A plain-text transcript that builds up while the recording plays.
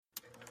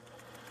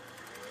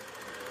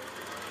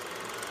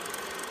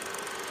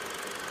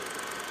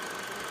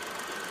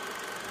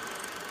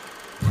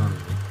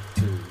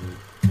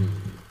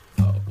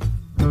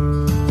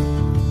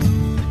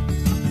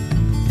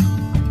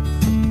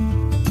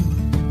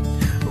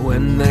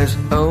when there's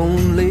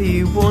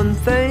only one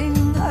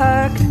thing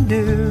I can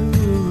do.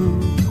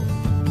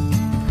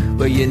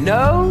 Well, you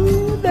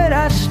know that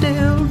I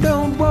still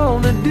don't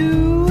want to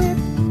do it.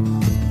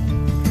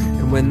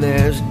 And when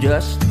there's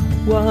just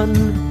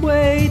one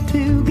way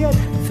to get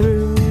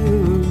through,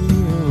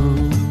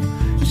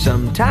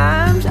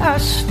 sometimes I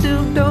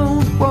still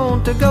don't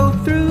want to go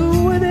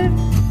through with it.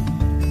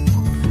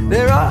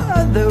 There are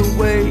other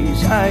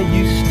ways I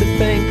used to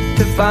think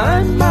to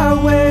find my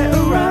way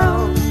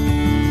around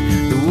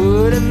the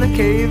wood and the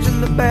caves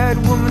and the bad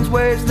woman's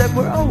ways that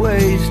were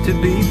always to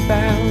be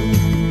found.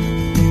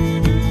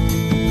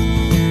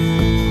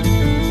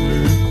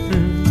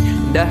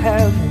 And I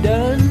have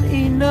done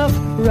enough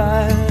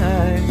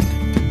right.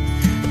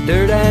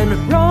 Dirt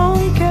and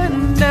wrong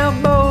can now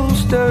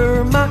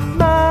bolster my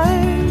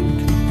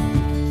mind.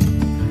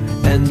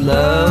 And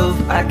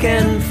love, I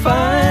can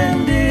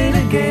find it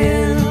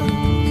again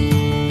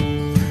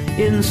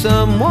in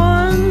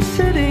someone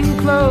sitting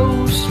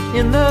close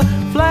in the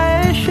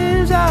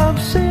flashes of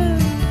sin.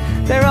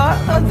 There are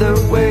other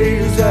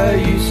ways I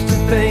used to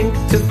think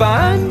to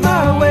find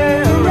my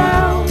way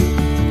around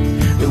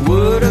the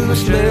wood and the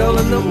smell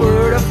and the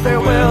word of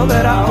farewell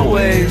that I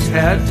always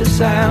had to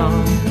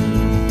sound.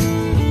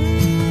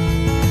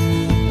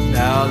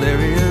 Now there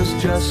is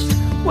just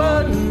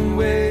one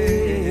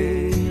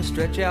way.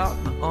 Stretch out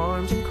my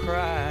arms and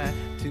cry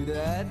to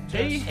that.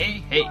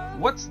 Hey,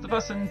 what's the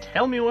bussin'?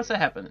 Tell me what's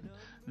a-happening.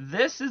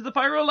 This is the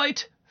Pyro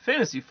Light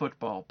Fantasy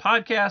Football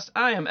Podcast.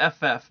 I am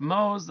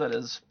FFMoz, that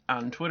is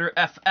on Twitter,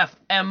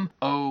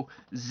 FFMoz.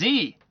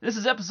 This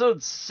is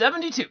episode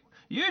 72.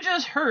 You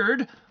just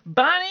heard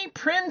Bonnie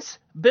Prince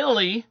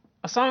Billy,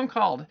 a song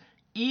called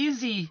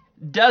Easy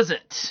Does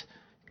It.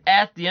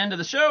 At the end of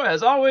the show,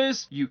 as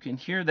always, you can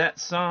hear that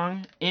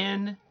song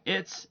in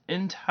its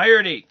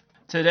entirety.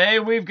 Today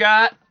we've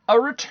got a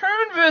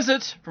return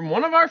visit from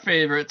one of our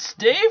favorites,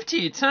 Dave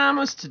T.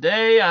 Thomas.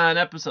 Today on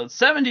episode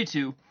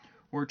 72,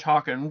 we're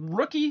talking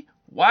rookie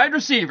wide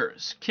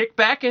receivers. Kick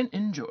back and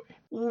enjoy.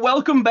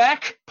 Welcome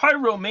back,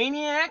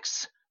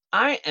 Pyromaniacs.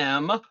 I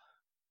am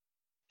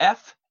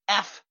FFMoz.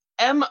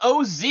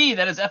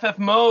 That is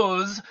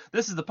FFMoz.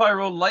 This is the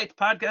Pyro Light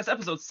Podcast,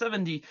 episode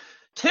 72.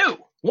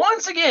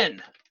 Once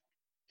again,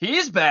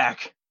 he's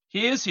back.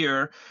 He is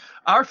here.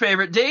 Our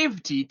favorite,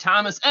 Dave T.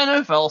 Thomas,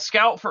 NFL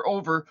scout for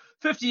over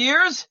 50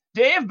 years.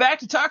 Dave, back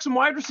to talk some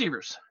wide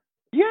receivers.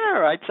 Yeah,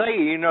 I tell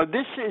you,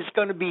 this is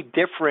going to be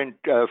different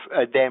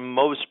than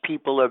most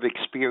people have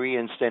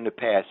experienced in the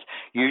past.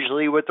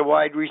 Usually with the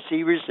wide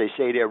receivers, they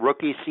say their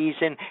rookie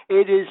season.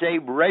 It is a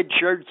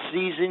redshirt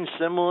season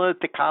similar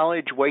to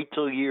college. Wait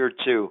till year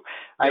two.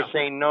 I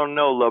say no,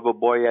 lover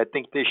boy. I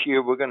think this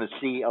year we're going to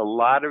see a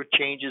lot of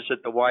changes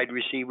at the wide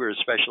receiver,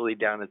 especially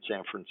down at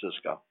San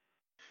Francisco.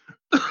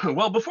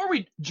 Well, before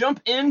we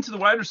jump into the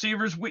wide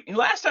receivers,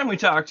 last time we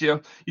talked to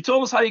you, you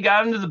told us how you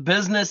got into the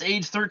business,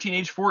 age 13,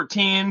 age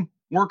 14,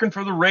 working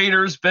for the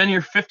Raiders, been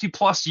here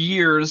 50-plus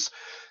years.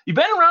 You've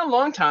been around a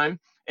long time,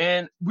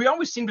 and we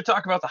always seem to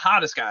talk about the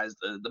hottest guys,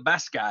 the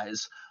best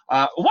guys.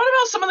 What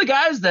about some of the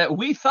guys that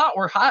we thought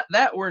were hot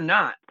that were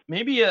not?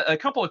 Maybe a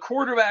couple of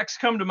quarterbacks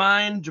come to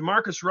mind,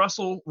 Jamarcus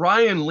Russell,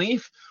 Ryan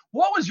Leaf.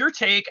 What was your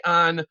take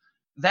on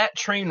that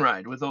train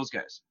ride with those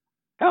guys?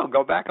 Hell,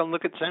 go back and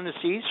look at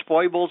Tennessee's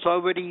foibles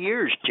over the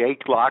years.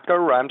 Jake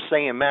Locker, I'm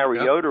saying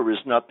Mariota is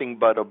nothing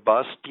but a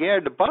bust. Yeah,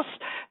 the bust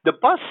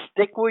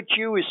stick with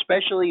you,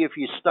 especially if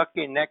you stuck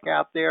your neck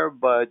out there.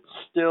 But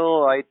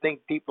still, I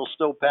think people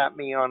still pat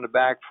me on the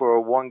back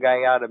for one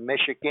guy out of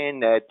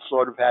Michigan that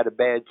sort of had a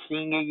bad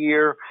senior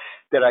year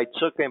that I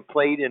took and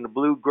played in the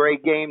blue-gray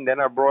game. Then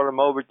I brought him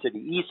over to the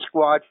East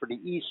squad for the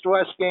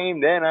East-West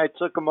game. Then I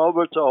took him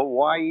over to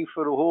Hawaii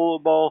for the Hula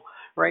Bowl.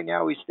 Right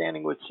now he's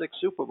standing with 6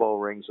 Super Bowl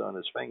rings on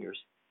his fingers.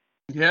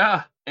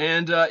 Yeah,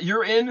 and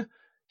you're in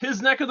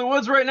his neck of the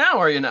woods right now,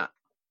 are you not?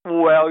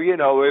 Well,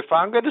 if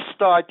I'm going to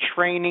start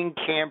training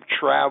camp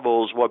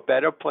travels, what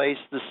better place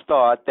to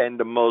start than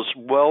the most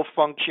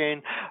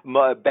well-functioned,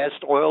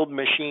 best oiled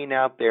machine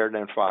out there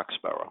than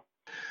Foxborough?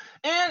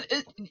 And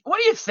what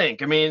do you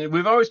think? I mean,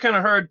 we've always kind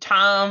of heard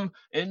Tom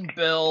and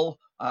Bill.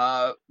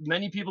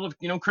 Many people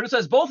have,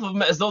 criticized both of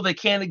them as though they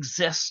can't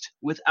exist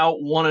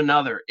without one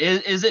another.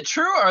 Is it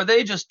true? Are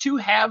they just two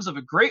halves of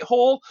a great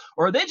whole,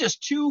 or are they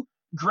just two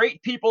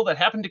great people that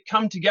happen to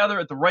come together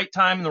at the right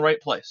time in the right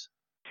place?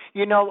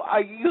 You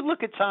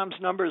look at Tom's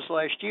numbers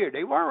last year.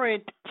 They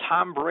weren't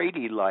Tom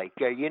Brady-like.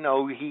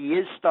 He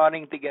is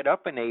starting to get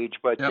up in age,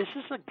 but This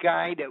is a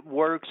guy that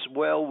works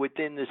well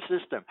within the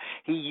system.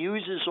 He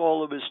uses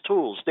all of his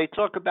tools. They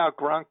talk about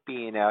Gronk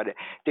being out.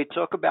 They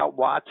talk about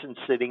Watson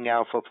sitting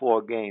out for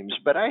 4 games.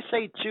 But I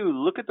say, too,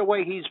 look at the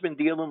way he's been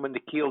dealing with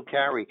N'Keal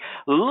Carey.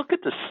 Look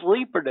at the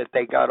sleeper that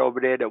they got over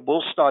there that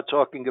we'll start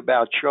talking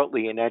about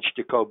shortly, and that's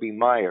Jacoby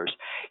Myers.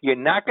 You're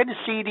not going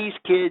to see these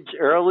kids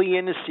early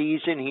in the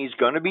season. He's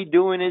going to be be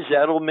doing his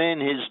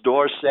Edelman, his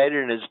Dorsett,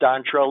 and his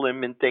Dontrell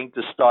Inman thing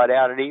to start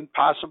out, and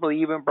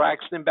possibly even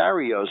Braxton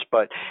Berrios.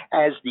 But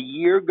as the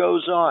year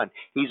goes on,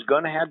 he's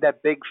going to have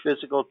that big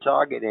physical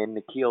target in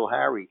N'Keal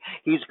Harry.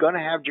 He's going to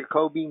have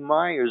Jacoby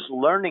Myers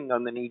learning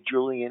underneath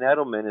Julian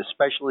Edelman,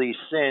 especially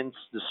since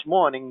this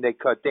morning they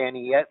cut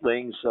Danny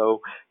Etling.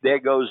 So there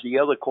goes the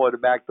other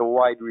quarterback, the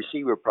wide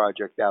receiver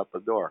project, out the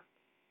door.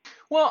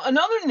 Well,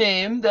 another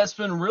name that's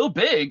been real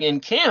big in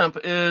camp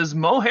is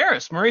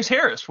Maurice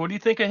Harris. What do you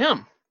think of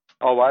him?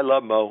 Oh, I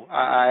love Mo.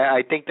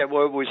 I think that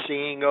what we're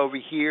seeing over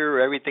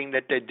here, everything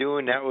that they're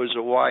doing, that was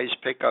a wise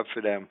pickup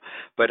for them.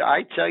 But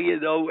I tell you,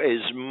 though,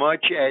 as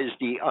much as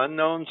the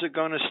unknowns are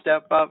going to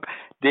step up,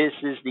 this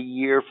is the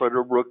year for the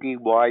rookie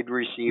wide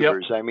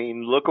receivers. Yep. I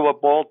mean, look at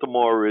what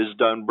Baltimore has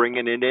done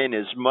bringing it in.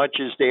 As much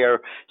as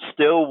they're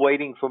still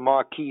waiting for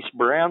Marquise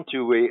Brown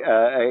to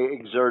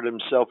exert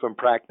himself in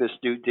practice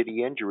due to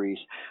the injuries,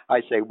 I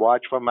say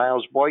watch for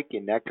Miles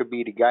Boykin. That could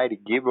be the guy to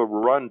give a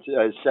run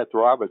to Seth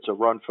Roberts, a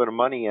run for the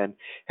money. And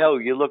hell,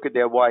 you look at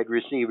their wide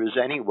receivers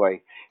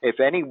anyway. If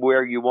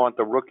anywhere you want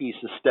the rookies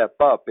to step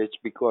up, it's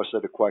because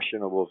of the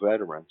questionable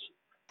veterans.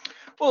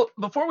 Well,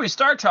 before we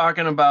start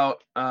talking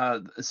about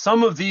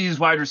some of these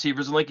wide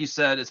receivers, and like you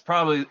said, it's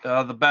probably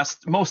the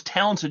best, most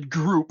talented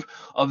group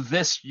of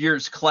this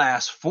year's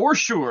class for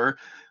sure.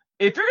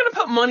 If you're going to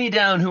put money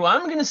down who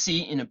I'm going to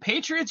see in a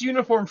Patriots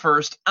uniform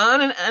first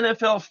on an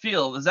NFL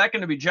field, is that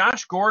going to be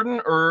Josh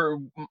Gordon or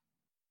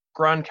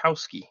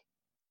Gronkowski?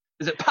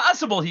 Is it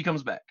possible he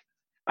comes back?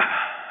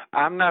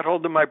 I'm not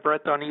holding my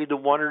breath on either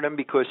one of them,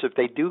 because if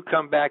they do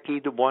come back,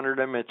 either one of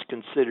them, it's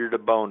considered a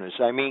bonus.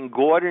 I mean,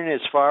 Gordon,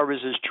 as far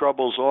as his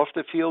troubles off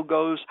the field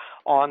goes,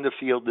 on the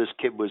field, this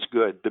kid was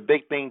good. The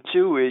big thing,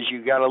 too, is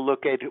you got to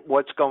look at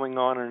what's going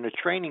on in the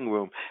training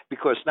room,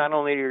 because not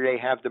only do they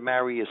have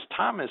Demaryius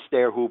Thomas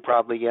there, who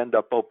probably end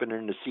up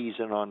opening the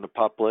season on the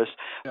PUP list,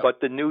 yep,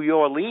 but the New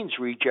Orleans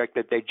reject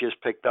that they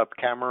just picked up,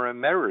 Cameron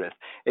Meredith.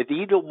 If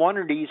either one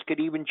of these could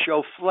even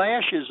show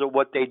flashes of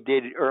what they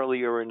did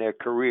earlier in their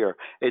career,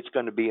 it's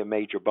going to be a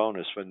major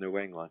bonus for New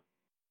England.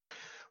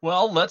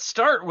 Well, let's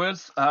start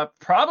with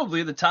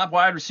probably the top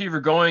wide receiver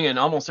going in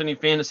almost any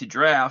fantasy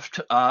draft.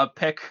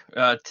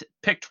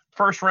 Picked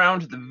first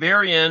round at the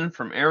very end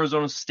from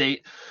Arizona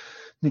State,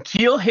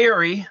 N'Keal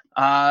Harry,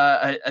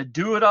 a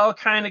do-it-all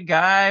kind of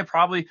guy.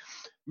 Probably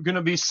going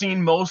to be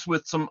seen most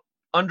with some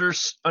under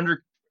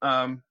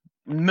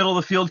middle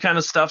of the field kind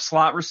of stuff,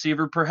 slot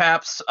receiver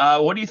perhaps.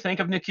 What do you think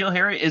of N'Keal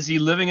Harry? Is he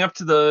living up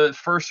to the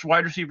first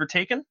wide receiver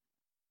taken?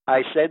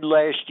 I said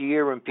last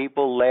year, and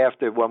people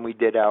laughed at when we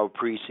did our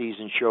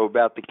preseason show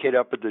about the kid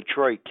up at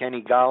Detroit,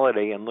 Kenny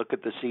Golladay, and look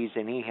at the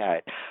season he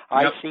had. Yep.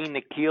 I've seen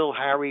N'Keal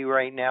Harry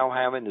right now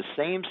having the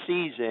same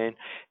season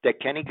that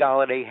Kenny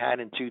Golladay had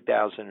in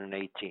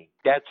 2018.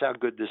 That's how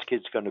good this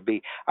kid's going to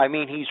be. I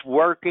mean, he's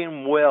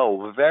working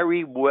well,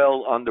 very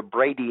well under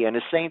Brady. And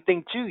the same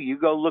thing, too. You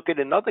go look at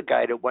another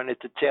guy that went at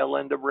the tail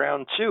end of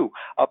round 2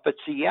 up at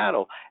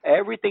Seattle.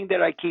 Everything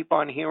that I keep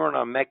on hearing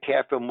on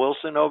Metcalf and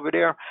Wilson over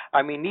there,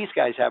 I mean, these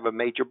guys have a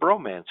major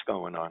bromance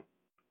going on.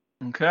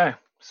 Okay.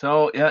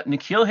 So, yeah,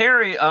 N'Keal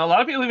Harry, a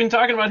lot of people have been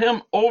talking about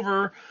him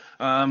over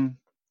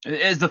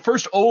as the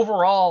first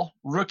overall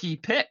rookie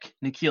pick,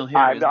 N'Keal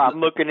Harry. I'm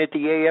looking at the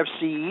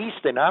AFC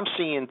East, and I'm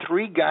seeing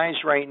 3 guys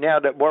right now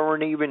that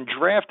weren't even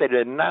drafted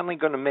and not only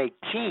going to make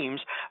teams,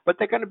 but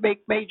they're going to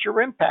make major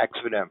impacts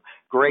for them.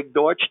 Greg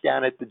Dortch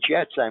down at the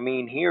Jets. I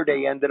mean, here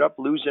they ended up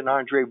losing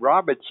Andre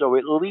Roberts, so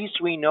at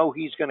least we know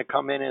he's going to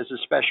come in as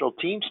a special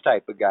teams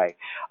type of guy.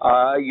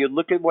 You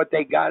look at what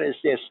they got as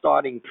their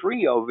starting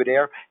 3 over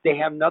there. They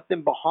have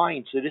nothing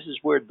behind, so this is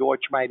where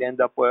Dortch might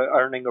end up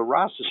earning a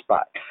roster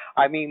spot.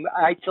 I mean,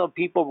 I tell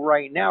people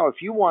right now,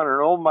 if you want an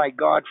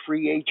oh-my-God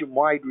free agent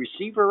wide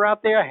receiver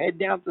out there, head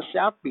down to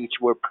South Beach,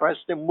 where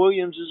Preston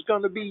Williams is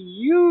going to be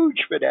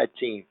huge for that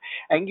team.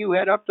 And you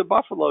head up to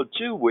Buffalo,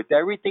 too, with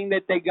everything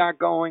that they got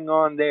going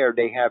on there.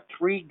 They have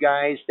 3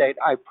 guys that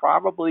I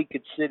probably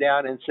could sit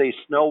out and say,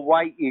 Snow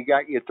White, you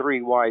got your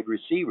 3 wide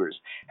receivers.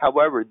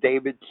 However,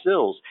 David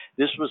Sills,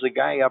 this was a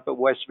guy up at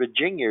West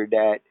Virginia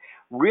that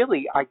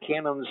really I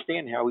can't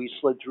understand how he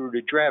slid through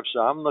the draft. So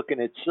I'm looking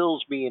at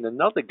Sills being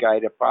another guy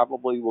that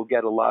probably will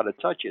get a lot of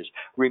touches.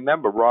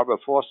 Remember,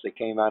 Robert Foster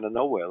came out of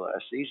nowhere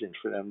last season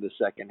for them the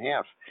second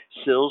half.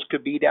 Sills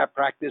could be that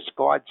practice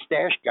squad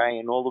stash guy,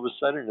 and all of a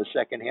sudden, the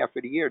second half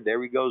of the year,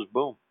 there he goes,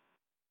 boom.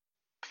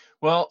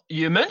 Well,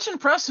 you mentioned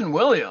Preston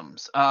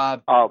Williams.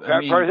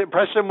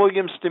 Preston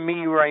Williams to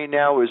me right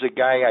now is a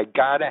guy I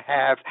got to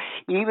have,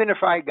 even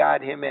if I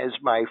got him as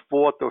my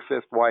 4th or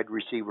 5th wide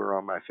receiver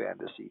on my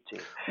fantasy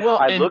team. Well,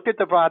 I look at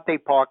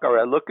Devontae Parker,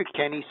 I look at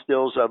Kenny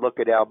Stills, I look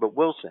at Albert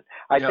Wilson.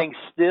 I think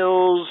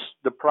Stills,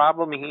 the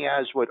problem he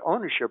has with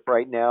ownership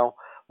right now,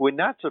 would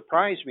not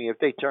surprise me if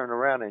they turn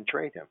around and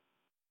trade him.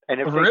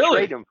 And if they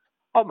trade him,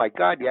 Oh my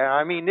God, yeah.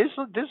 I mean, there's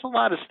a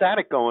lot of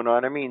static going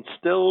on. I mean,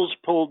 Stills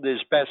pulled his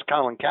best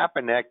Colin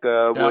Kaepernick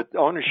Yeah. with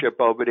ownership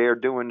over there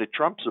doing the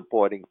Trump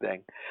supporting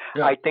thing.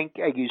 Yeah. I think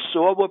you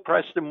saw what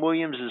Preston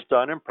Williams has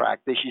done in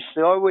practice. You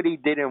saw what he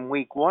did in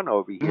week 1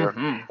 over here.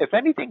 Hmm. If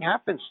anything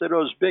happens to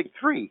those big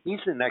three,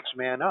 he's the next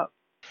man up.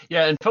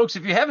 Yeah, and folks,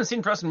 if you haven't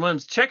seen Preston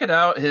Williams, check it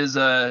out. His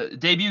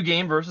debut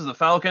game versus the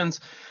Falcons,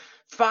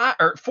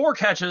 4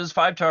 catches,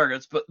 5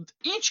 targets, but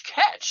each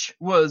catch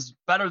was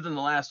better than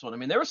the last one. I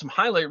mean, there were some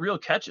highlight reel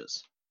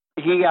catches.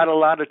 He had a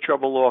lot of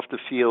trouble off the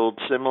field,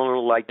 similar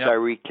like Yep.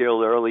 Tyreek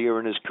Hill earlier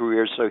in his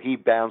career, so he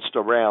bounced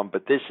around.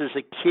 But this is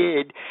a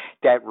kid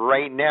that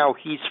right now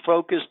he's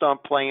focused on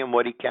playing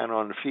what he can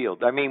on the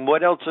field. I mean,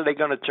 what else are they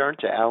going to turn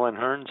to? Alan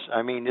Hearns?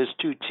 I mean, there's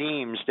 2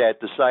 teams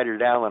that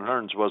decided Alan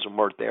Hearns wasn't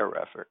worth their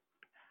effort.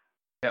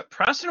 Yeah,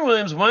 Preston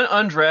Williams went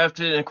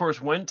undrafted and, of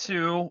course, went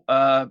to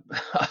a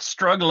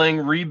struggling,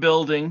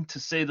 rebuilding, to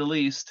say the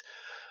least,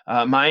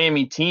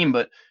 Miami team.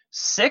 But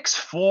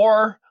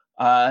 6'4",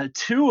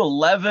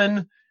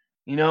 211,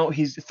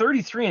 he's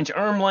 33-inch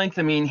arm length.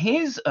 I mean,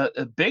 he's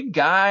a big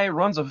guy,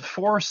 runs a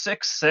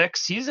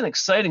 4.66. He's an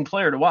exciting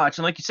player to watch.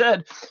 And like you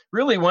said,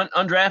 really went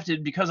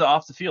undrafted because of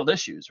off-the-field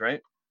issues,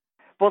 right?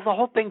 Well, the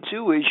whole thing,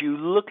 too, is you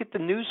look at the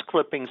news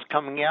clippings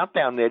coming out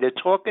down there. They're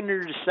talking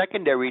to the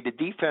secondary, the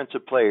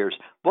defensive players.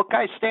 What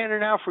guy's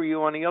standing out for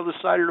you on the other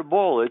side of the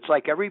ball? It's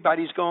like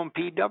everybody's going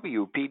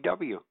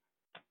PW.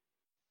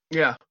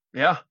 Yeah.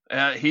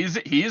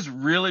 He's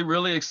really,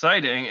 really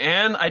exciting.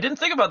 And I didn't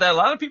think about that. A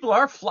lot of people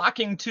are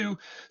flocking to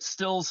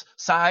Still's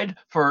side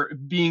for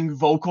being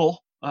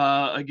vocal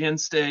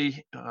against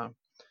a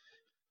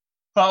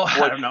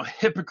I don't know,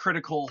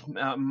 hypocritical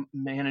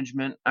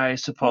management, I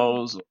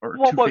suppose, or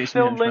Well, what two-faced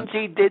Phil management.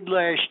 Lindsay did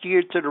last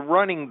year to the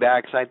running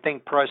backs, I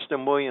think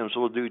Preston Williams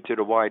will do to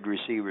the wide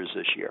receivers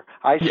this year.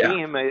 I see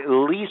him at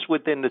least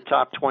within the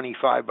top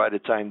 25 by the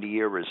time the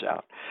year is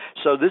out.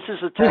 So this is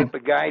the type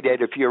of guy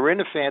that if you're in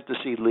a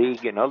fantasy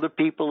league and other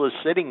people are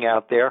sitting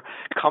out there,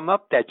 come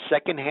up that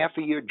second half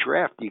of your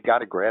draft, you got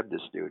to grab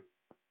this dude.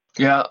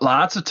 Yeah,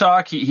 lots of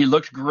talk. He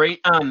looked great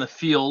on the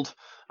field.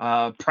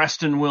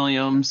 Preston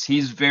Williams,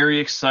 he's very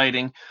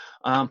exciting.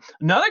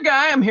 Another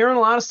guy I'm hearing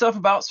a lot of stuff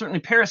about, certainly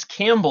Paris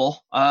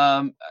Campbell.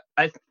 A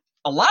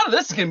lot of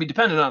this is going to be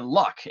dependent on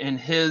luck and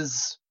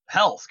his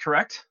health,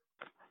 correct?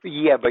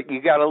 Yeah, but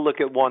you got to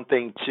look at one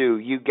thing, too.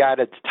 You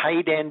got a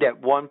tight end at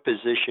one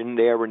position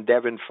there in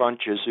Devin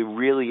Funches, who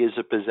really is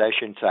a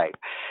possession type.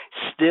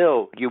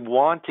 Still, you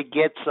want to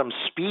get some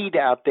speed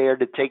out there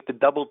to take the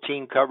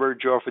double-team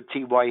coverage off of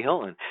T.Y.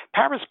 Hilton.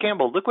 Paris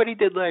Campbell, look what he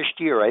did last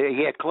year.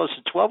 He had close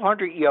to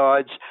 1,200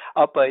 yards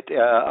up at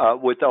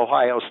with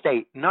Ohio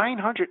State.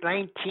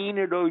 919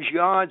 of those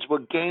yards were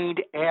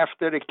gained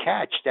after the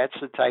catch. That's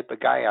the type of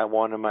guy I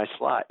want in my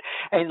slot.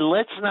 And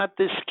let's not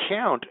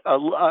discount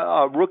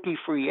a rookie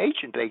free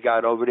agent they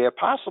got over there,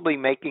 possibly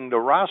making the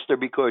roster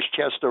because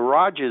Chester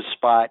Rogers'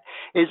 spot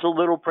is a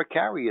little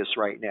precarious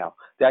right now.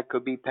 That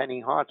could be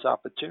Penny Hart's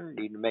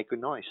opportunity to make a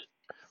noise.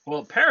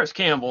 Well, Paris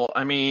Campbell,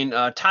 I mean,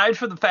 tied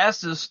for the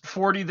fastest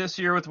 40 this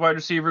year with wide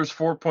receivers,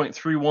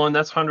 4.31.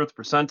 That's 100th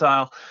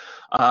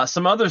percentile.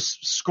 Some other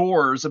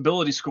scores,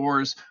 ability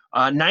scores,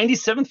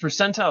 97th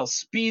percentile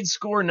speed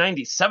score,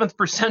 97th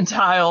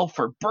percentile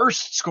for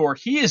burst score.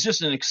 He is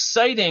just an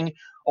exciting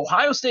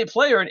Ohio State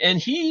player, and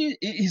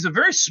he's a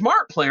very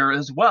smart player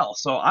as well.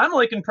 So I'm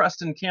liking Paris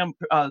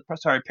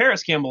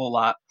Campbell a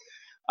lot.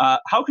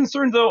 How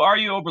concerned, though, are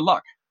you over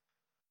luck?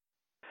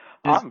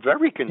 I'm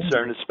very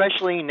concerned,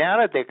 especially now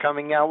that they're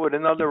coming out with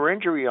another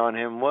injury on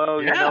him. Well,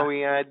 he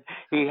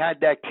had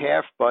that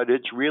calf, but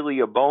it's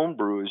really a bone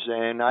bruise.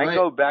 And I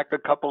go back a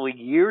couple of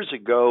years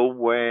ago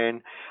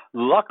when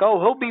Luck,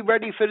 he'll be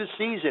ready for the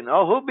season.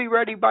 He'll be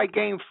ready by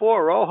game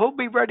 4. He'll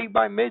be ready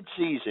by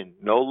midseason.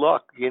 No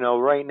luck.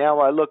 Right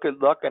now I look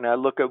at Luck and I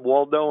look at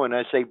Waldo and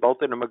I say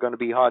both of them are going to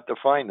be hard to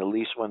find, at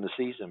least when the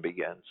season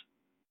begins.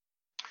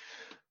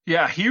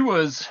 Yeah, he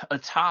was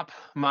atop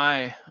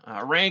my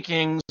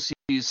rankings.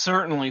 He's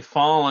certainly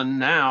fallen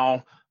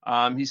now.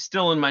 He's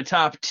still in my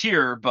top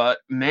tier, but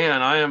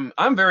man,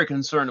 I'm very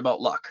concerned about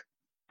Luck.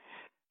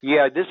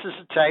 Yeah, this is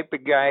the type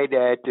of guy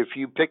that if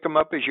you pick him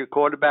up as your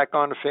quarterback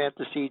on a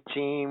fantasy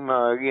team,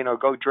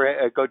 go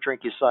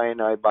drink your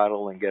cyanide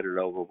bottle and get it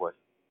over with.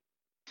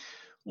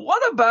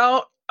 What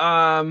about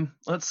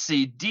let's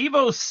see,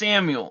 Deebo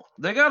Samuel?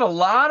 They got a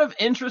lot of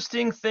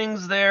interesting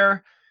things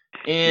there.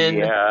 In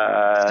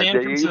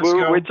San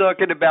Francisco. We're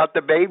talking about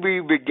the baby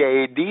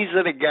brigade. These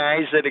are the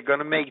guys that are going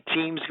to make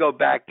teams go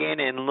back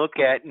in and look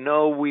at,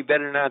 no, we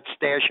better not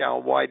stash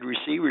our wide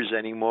receivers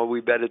anymore.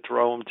 We better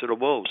throw them to the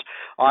wolves.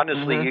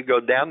 Honestly, you go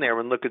down there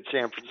and look at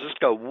San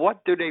Francisco.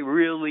 What do they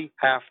really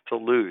have to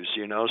lose?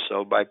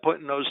 So by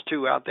putting those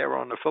two out there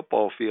on the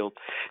football field,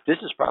 this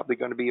is probably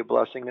going to be a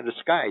blessing in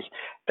disguise.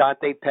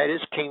 Dante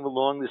Pettis came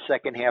along the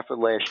second half of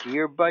last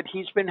year, but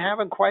he's been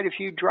having quite a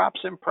few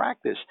drops in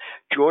practice.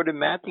 Jordan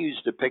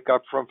Matthews, the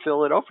pickup from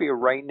Philadelphia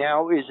right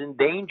now, is in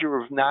danger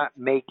of not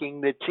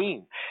making the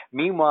team.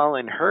 Meanwhile,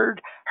 in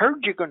Hurd,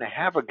 you're going to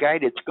have a guy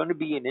that's going to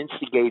be an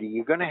instigator.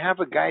 You're going to have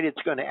a guy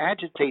that's going to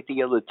agitate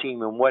the other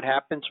team. And what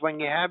happens when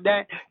you have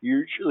that?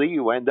 Usually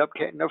you end up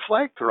getting a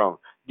flag thrown.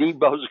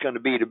 Debo's going to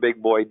be the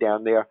big boy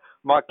down there.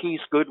 Marquise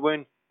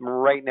Goodwin,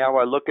 right now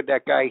I look at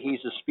that guy, he's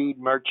a speed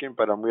merchant,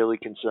 but I'm really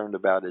concerned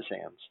about his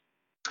hands.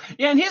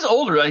 Yeah, and he's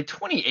older, like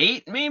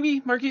 28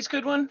 maybe, Marquise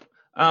Goodwin.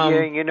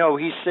 Yeah,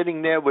 he's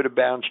sitting there with a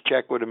bounce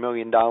check with $1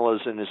 million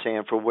in his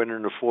hand for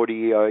winning the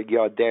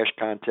 40-yard dash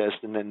contest,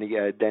 and then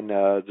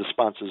the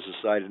sponsors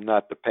decided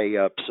not to pay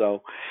up.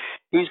 So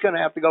he's going to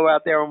have to go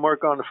out there and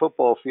work on the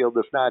football field.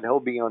 If not, he'll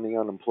be on the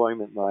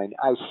unemployment line.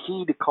 I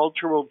see the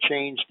cultural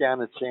change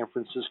down at San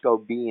Francisco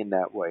being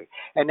that way.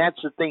 And that's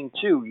the thing,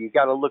 too. You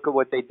got to look at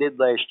what they did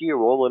last year.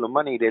 All of the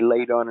money they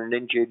laid on an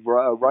injured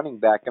running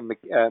back,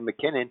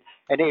 McKinnon,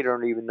 and they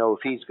don't even know if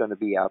he's going to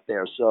be out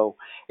there. So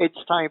it's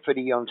time for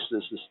the youngsters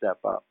to step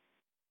up.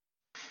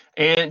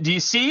 And do you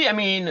see,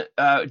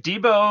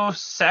 Debo,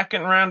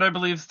 second round, I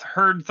believe,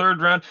 Hurd,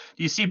 third round.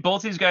 Do you see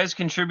both these guys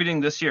contributing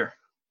this year?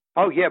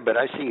 Oh, yeah, but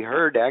I see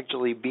Hurd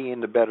actually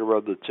being the better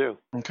of the two.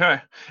 Okay.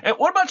 And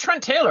what about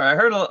Trent Taylor? I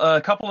heard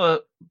a couple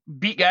of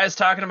beat guys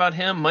talking about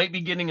him, might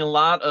be getting a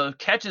lot of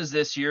catches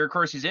this year. Of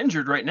course, he's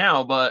injured right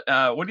now, but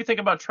what do you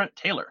think about Trent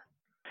Taylor?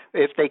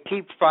 If they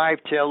keep 5,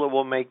 Taylor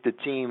will make the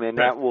team, and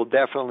that will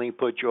definitely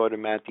put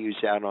Jordan Matthews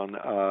out on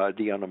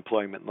the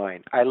unemployment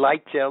line. I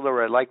like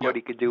Taylor. I like what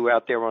he could do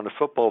out there on the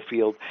football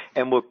field.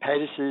 And with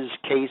Pettis'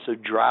 case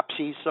of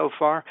dropsy so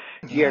far,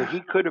 yeah, he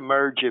could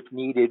emerge if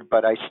needed,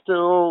 but I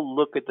still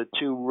look at the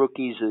two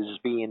rookies as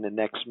being the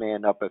next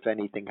man up if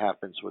anything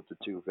happens with the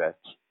two vets.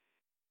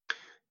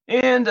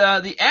 And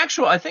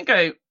I think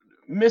I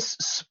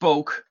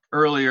misspoke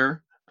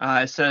earlier.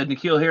 I said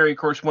N'Keal Harry, of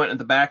course, went in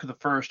the back of the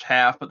first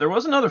half, but there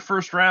was another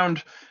first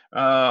round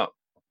wide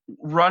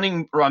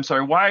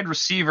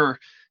receiver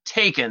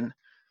taken.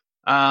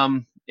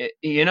 He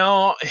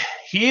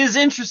is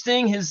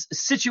interesting. His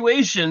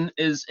situation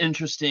is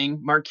interesting.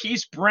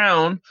 Marquise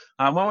Brown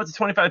went with the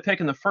 25 pick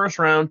in the first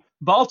round,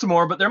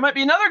 Baltimore, but there might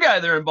be another guy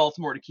there in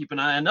Baltimore to keep an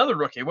eye on, another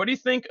rookie. What do you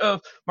think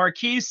of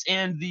Marquise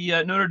and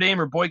the Notre Dame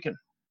or Boykin?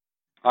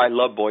 I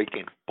love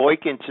Boykin.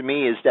 Boykin, to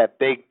me, is that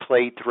big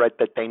play threat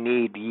that they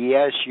need.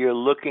 Yes, you're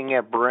looking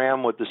at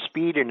Brown with the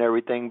speed and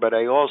everything, but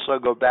I also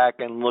go back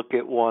and look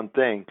at one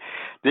thing.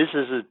 This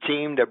is a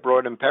team that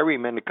brought in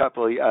Perryman a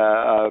couple of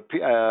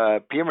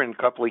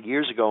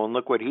years ago, and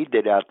look what he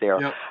did out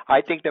there. Yep.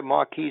 I think that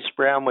Marquise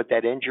Brown, with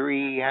that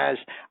injury he has,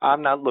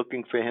 I'm not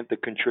looking for him to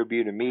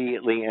contribute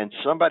immediately, and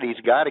somebody's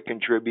got to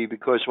contribute,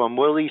 because when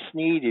Willie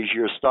Snead is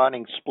your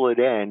starting split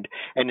end,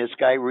 and this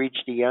guy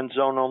reached the end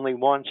zone only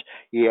once,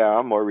 yeah,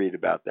 I'm worried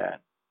about that.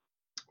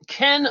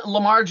 Can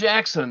Lamar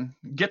Jackson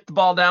get the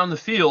ball down the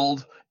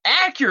field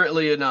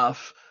accurately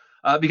enough?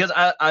 Because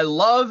I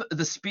love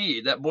the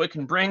speed that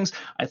Boykin brings.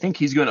 I think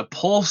he's going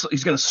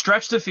to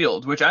stretch the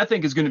field, which I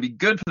think is going to be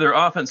good for their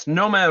offense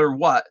no matter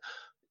what.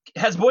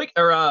 Has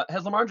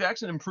Lamar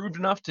Jackson improved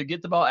enough to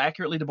get the ball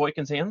accurately to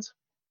Boykin's hands?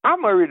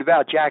 I'm worried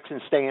about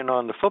Jackson staying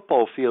on the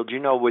football field.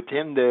 With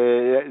him,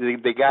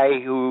 the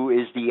guy who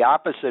is the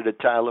opposite of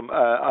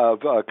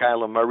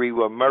Kyler Murray,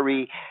 where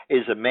Murray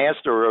is a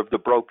master of the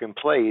broken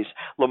plays.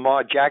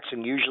 Lamar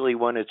Jackson, usually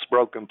when it's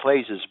broken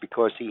plays, is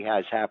because he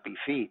has happy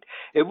feet.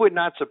 It would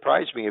not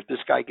surprise me if this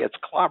guy gets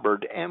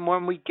clobbered. And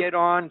when we get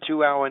on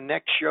to our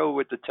next show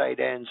with the tight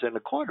ends and the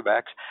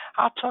quarterbacks,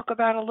 I'll talk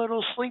about a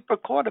little sleeper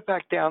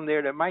quarterback down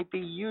there that might be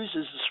used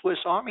as a Swiss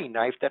Army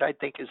knife that I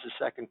think is the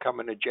second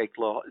coming of Jake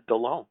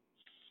Delhomme.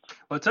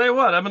 Well, I'll tell you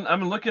what,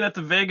 I'm looking at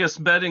the Vegas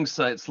betting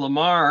sites.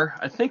 Lamar,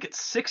 I think it's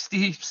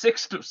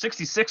 66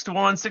 to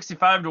 1,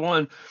 65 to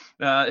 1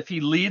 if he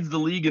leads the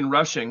league in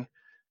rushing.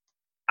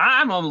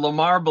 I'm a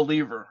Lamar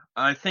believer.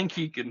 I think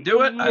he can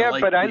do it. Yeah,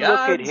 but I look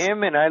at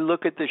him and I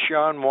look at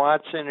Deshaun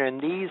Watson and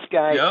these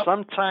guys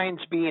sometimes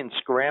being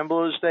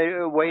scramblers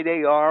the way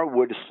they are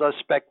with a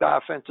suspect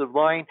offensive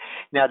line.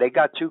 Now, they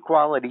got 2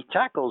 quality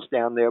tackles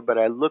down there, but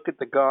I look at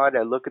the guard,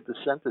 I look at the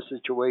center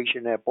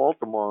situation at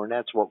Baltimore, and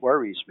that's what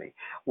worries me.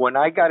 When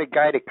I got a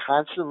guy that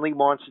constantly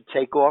wants to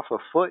take off a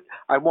foot,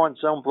 I want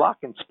zone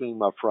blocking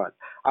scheme up front.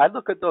 I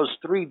look at those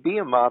 3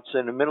 behemoths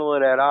in the middle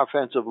of that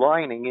offensive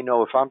line, and,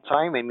 if I'm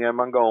timing them,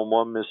 I'm going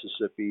 1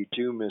 Mississippi,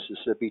 2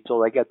 Mississippi,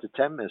 till I get to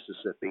 10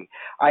 Mississippi.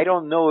 I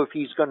don't know if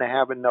he's going to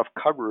have enough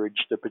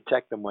coverage to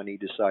protect him when he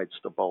decides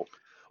to bolt.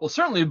 Well,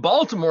 certainly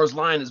Baltimore's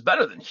line is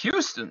better than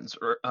Houston's,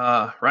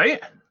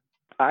 right?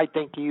 I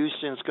think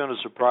Houston's going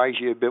to surprise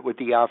you a bit with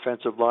the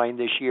offensive line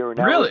this year. And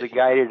that was a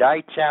guy that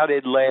I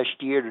touted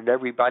last year that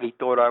everybody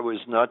thought I was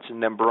nuts,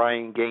 and then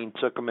Brian Gain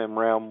took him in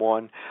round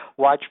 1.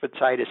 Watch for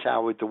Titus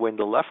Howard to win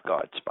the left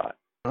guard spot.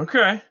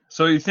 Okay.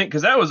 So you think,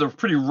 because that was a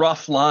pretty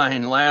rough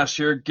line last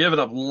year, giving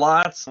up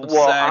lots of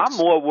Well, I'm sacks.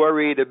 more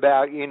worried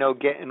about,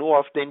 getting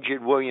oft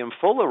injured William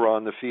Fuller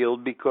on the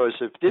field, because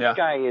if this Yeah.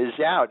 guy is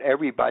out,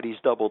 everybody's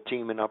double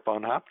teaming up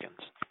on Hopkins.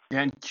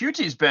 And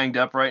QT's banged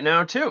up right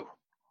now, too.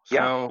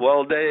 Yeah, So,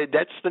 well,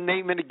 that's the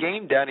name of the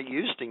game down at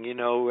Houston.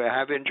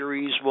 Have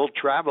injuries, will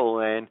travel,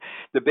 and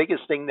the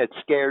biggest thing that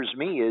scares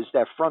me is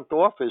that front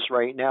office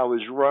right now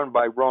is run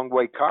by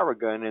Wrongway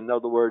Corrigan. In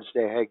other words,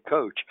 their head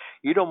coach.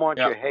 You don't want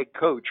yeah. your head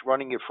coach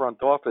running your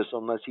front office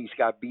unless he's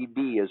got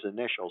BB as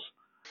initials.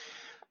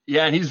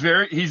 Yeah, and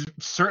he's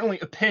certainly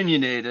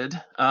opinionated.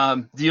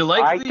 Do you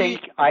like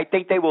I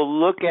think they will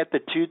look at the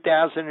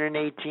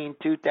 2018,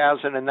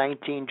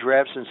 2019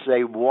 drafts and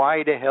say,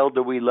 why the hell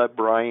do we let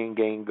Brian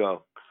Gain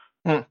go?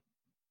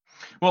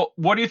 Well,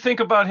 what do you think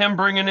about him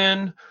bringing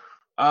in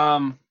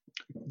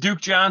Duke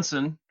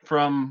Johnson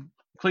from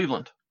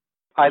Cleveland?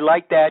 I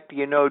like that.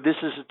 This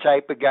is the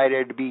type of guy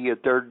that'd be a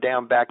third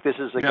down back. This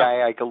is a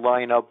guy I could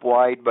line up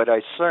wide, but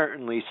I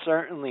certainly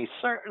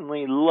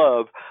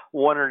love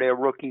one of their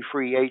rookie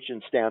free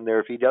agents down there.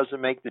 If he doesn't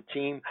make the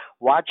team,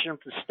 watch him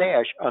to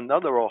stash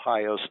another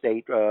Ohio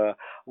State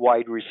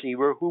wide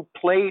receiver who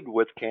played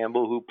with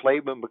Campbell, who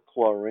played with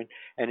McLaurin,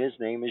 and his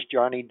name is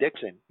Johnny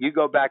Dixon. You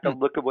go back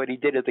and look at what he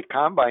did at the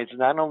combines,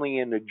 not only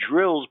in the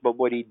drills, but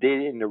what he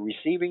did in the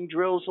receiving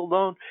drills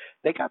alone.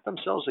 They got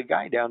themselves a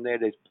guy down there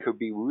that could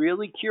be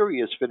really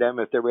curious for them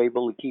if they're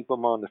able to keep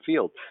him on the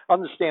field.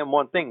 Understand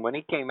one thing, when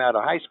he came out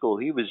of high school,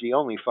 he was the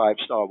only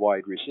five-star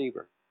wide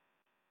receiver.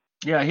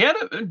 Yeah, he had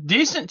a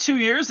decent 2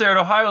 years there at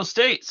Ohio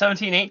State,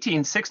 17,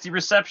 18, 60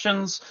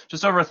 receptions,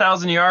 just over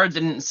 1,000 yards,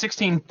 and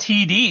 16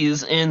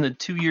 TDs in the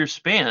 2-year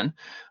span.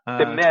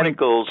 The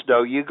medicals,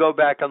 though, you go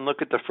back and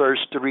look at the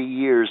first 3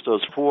 years,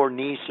 those 4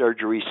 knee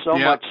surgeries, so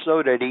much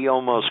so that he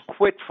almost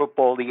quit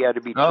football. He had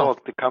to be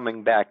talked to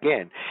coming back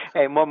in.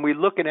 And when we're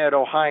looking at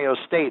Ohio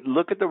State,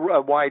 look at the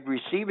wide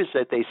receivers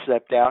that they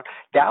stepped out.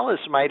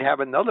 Dallas might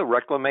have another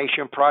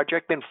reclamation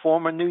project, and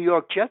former New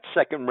York Jets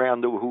second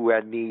rounder who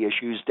had knee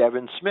issues,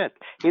 Devin Smith.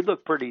 He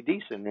looked pretty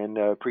decent in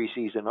the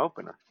preseason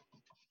opener.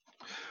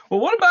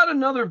 Well, what about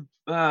another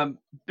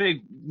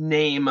big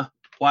name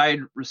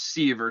wide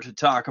receiver to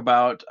talk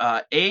about?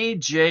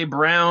 A.J.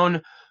 Brown.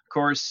 Of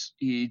course,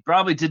 he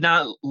probably did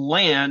not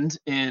land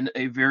in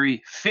a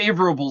very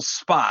favorable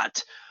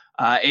spot.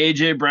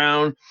 A.J.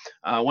 Brown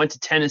went to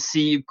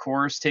Tennessee, of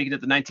course, taken at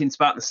the 19th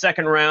spot in the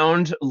second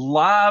round. A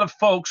lot of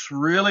folks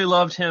really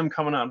loved him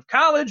coming out of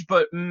college,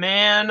 but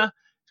man,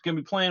 he's going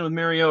to be playing with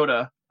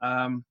Mariota.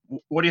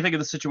 What do you think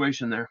of the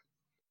situation there?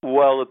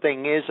 Well, the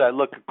thing is, I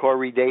look at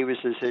Corey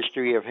Davis's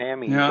history of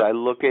hammies. Yeah. I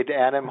look at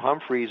Adam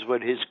Humphries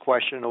with his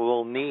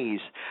questionable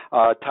knees.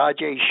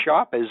 Tajay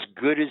Sharp, as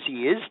good as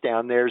he is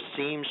down there,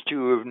 seems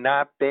to have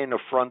not been a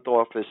front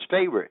office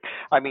favorite.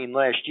 I mean,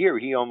 last year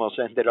he almost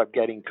ended up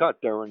getting cut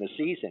during the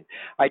season.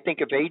 I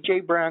think if A.J.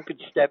 Brown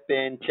could step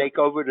in, take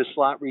over the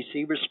slot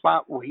receiver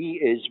spot,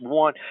 he is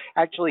one.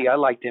 Actually, I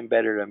liked him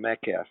better than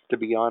Metcalf, to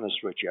be honest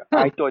with you.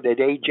 I thought that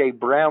A.J.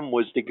 Brown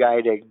was the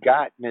guy that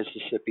got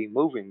Mississippi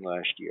moving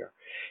last year.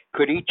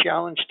 Could he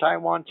challenge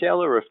Tywan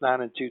Taylor? If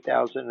not in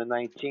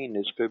 2019,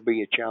 this could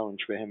be a challenge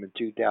for him in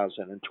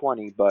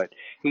 2020, but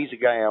he's a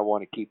guy I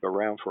want to keep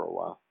around for a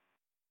while.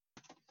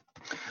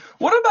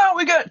 What about,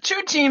 we got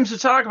 2 teams to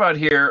talk about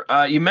here.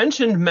 You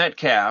mentioned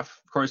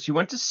Metcalf. Of course, you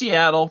went to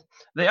Seattle.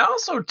 They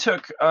also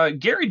took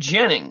Gary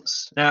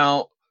Jennings.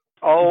 Now,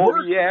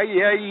 yeah.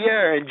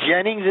 And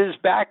Jennings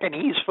is back, and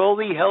he's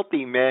fully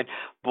healthy, man.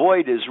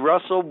 Boy, does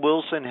Russell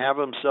Wilson have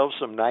himself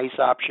some nice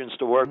options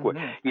to work with.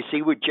 You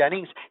see, with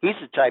Jennings, he's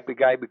the type of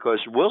guy, because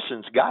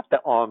Wilson's got the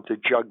arm to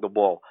jug the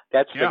ball.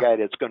 That's the guy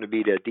that's going to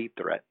be the deep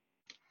threat.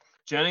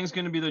 Jennings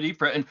going to be the deep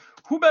threat. And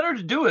who better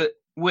to do it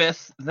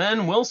with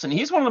than Wilson?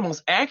 He's one of the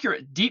most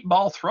accurate deep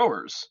ball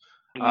throwers.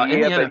 But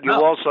you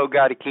also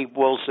got to keep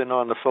Wilson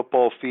on the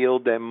football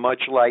field, and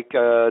much like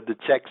the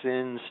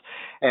Texans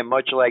and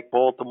much like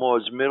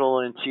Baltimore's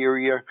middle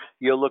interior,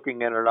 you're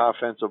looking at an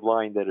offensive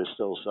line that is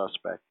still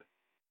suspect.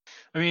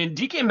 I mean,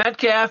 DK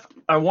Metcalf,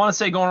 I want to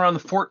say going around the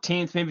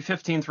 14th, maybe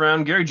 15th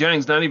round. Gary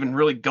Jennings not even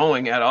really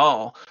going at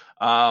all.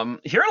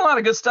 Hearing a lot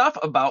of good stuff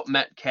about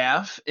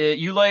Metcalf.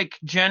 You like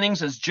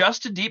Jennings as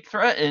just a deep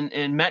threat,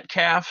 and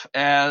Metcalf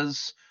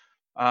as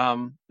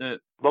going to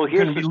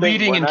be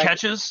leading in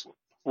catches?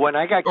 When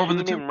I got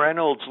Keenan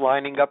Reynolds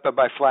lining up at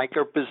my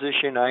flanker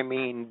position, I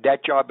mean,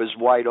 that job is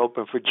wide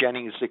open for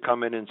Jennings to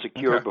come in and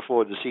secure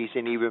before the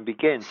season even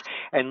begins.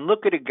 And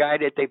look at a guy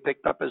that they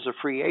picked up as a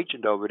free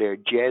agent over there,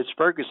 Jazz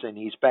Ferguson.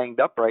 He's banged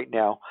up right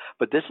now,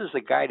 but this is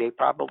a guy they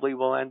probably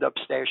will end up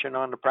stashing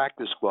on the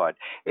practice squad.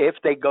 If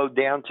they go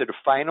down to the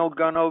final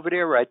gun over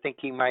there, I think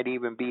he might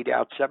even beat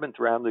out 7th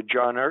rounder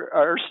John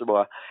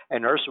Ursula,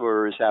 and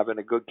Ursula is having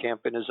a good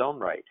camp in his own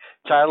right.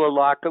 Tyler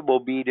Lockett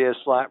will be their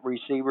slot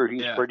receiver.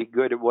 He's pretty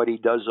good at what he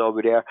does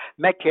over there.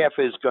 Metcalf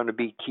is going to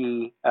be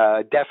key,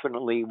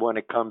 definitely when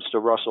it comes to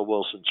Russell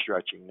Wilson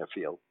stretching the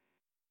field.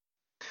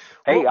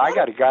 Hey, I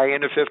got a guy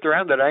in the fifth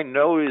round that I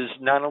know is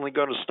not only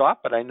going to start,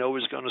 but I know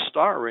is going to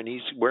star, and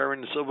he's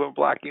wearing the silver and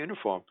black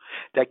uniform.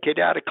 That kid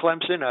out of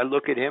Clemson, I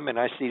look at him and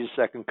I see the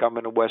second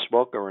coming of Wes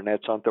Welker, and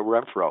that's Hunter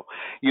Renfrow.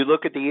 You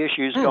look at the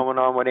issues going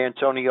on with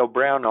Antonio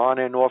Brown on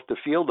and off the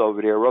field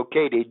over there.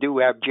 Okay, they do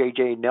have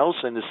J.J.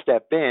 Nelson to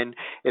step in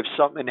if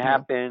something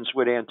happens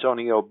with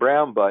Antonio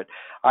Brown, but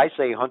I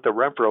say Hunter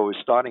Renfrow is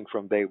starting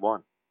from day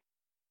one.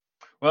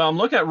 Well, I'm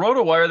looking at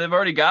RotoWire. They've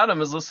already got him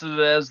as listed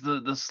as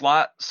the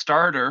slot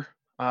starter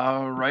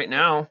right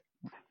now.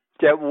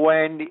 That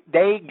when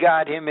they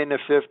got him in the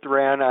fifth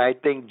round, I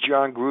think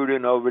John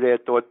Gruden over there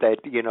thought that,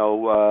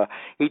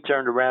 he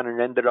turned around and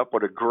ended up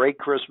with a great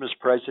Christmas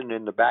present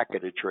in the back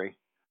of the tree.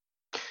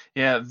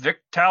 Yeah,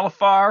 Vic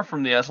Talifar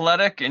from The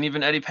Athletic and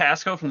even Eddie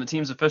Pasco from the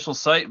team's official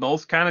site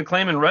both kind of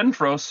claiming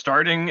Renfrow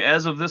starting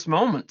as of this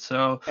moment.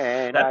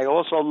 And I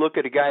also look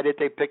at a guy that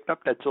they picked up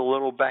that's a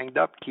little banged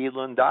up,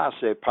 Keelan Doss.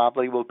 It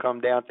probably will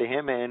come down to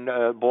him, and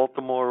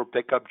Baltimore will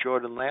pick up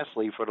Jordan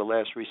Lastly for the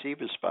last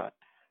receiver spot.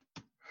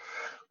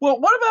 Well,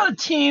 what about a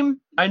team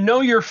I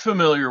know you're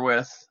familiar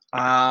with?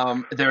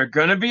 They're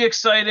going to be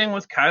exciting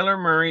with Kyler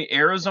Murray,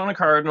 Arizona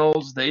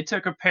Cardinals. They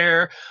took a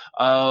pair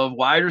of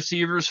wide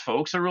receivers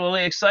folks are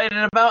really excited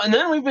about. And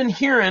then we've been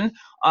hearing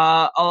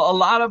a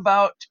lot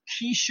about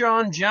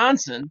Keyshawn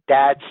Johnson.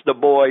 That's the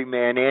boy,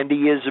 man.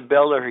 Andy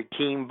Isabella,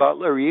 Hakeem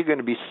Butler. You're going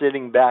to be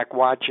sitting back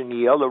watching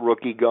the other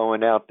rookie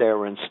going out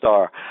there and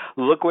star.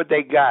 Look what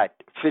they got.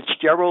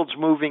 Fitzgerald's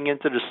moving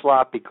into the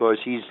slot because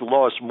he's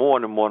lost more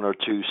than one or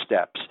two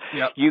steps.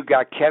 Yep. You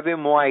got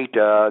Kevin White,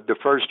 the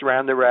first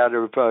rounder out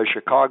of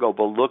Chicago,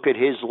 but look at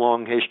his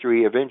long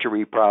history of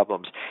injury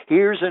problems.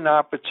 Here's an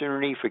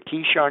opportunity for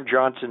Keyshawn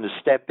Johnson to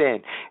step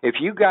in. If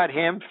you got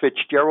him,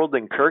 Fitzgerald,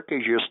 and Kirk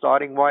as your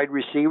starting wide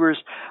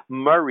receivers,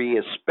 Murray,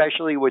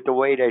 especially with the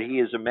way that he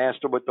is a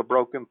master with the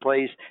broken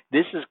plays,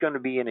 this is going to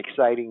be an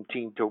exciting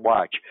team to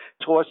watch.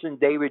 Tossing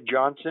David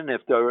Johnson,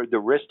 if the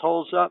wrist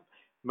holds up,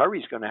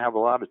 Murray's going to have a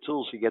lot of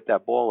tools to get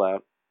that ball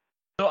out.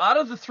 So out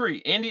of the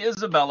three, Andy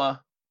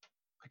Isabella,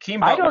 Hakeem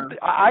Butler.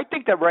 I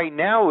think that right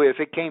now, if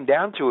it came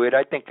down to it,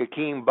 I think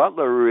Hakeem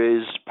Butler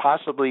is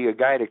possibly a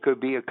guy that could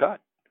be a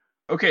cut.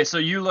 Okay, so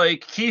you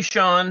like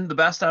Keyshawn the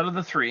best out of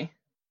the three.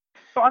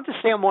 So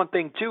understand one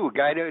thing, too. A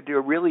guy that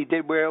really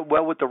did well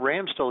with the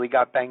Rams till he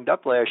got banged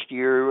up last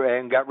year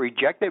and got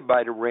rejected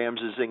by the Rams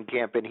is in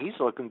camp, and he's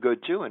looking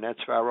good, too, and that's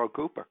Pharaoh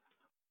Cooper.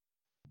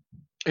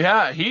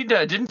 Yeah, he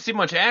didn't see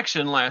much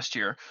action last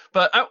year.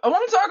 But I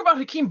want to talk about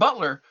Hakeem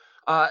Butler.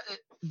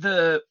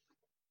 The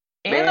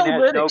Man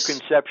analytics. has no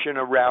conception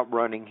of route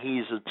running.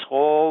 He's a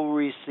tall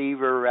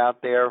receiver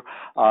out there.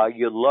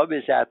 You love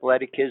his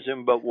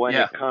athleticism, but when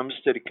it comes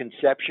to the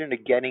conception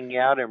of getting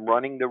out and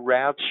running the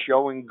routes,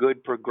 showing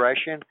good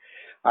progression,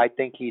 I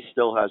think he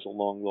still has a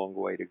long, long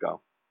way to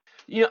go.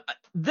 He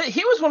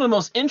was one of the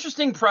most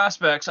interesting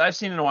prospects I've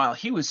seen in a while.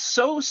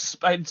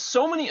 I had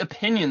so many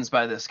opinions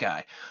by this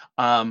guy.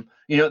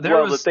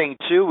 The thing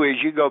too is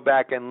you go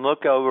back and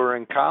look over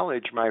in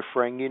college, my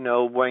friend.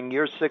 When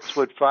you're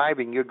 6'5"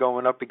 and you're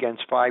going up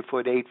against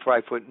 5'8",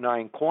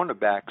 5'9"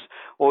 cornerbacks,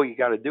 all you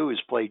got to do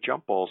is play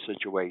jump ball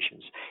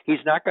situations.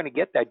 He's not going to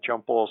get that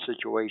jump ball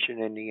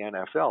situation in the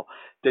NFL.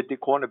 The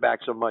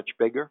cornerbacks are much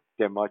bigger,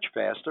 they're much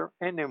faster,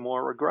 and they're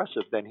more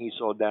aggressive than he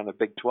saw down the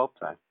Big 12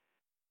 time.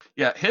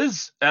 Yeah,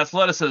 his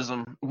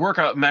athleticism,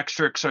 workout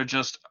metrics are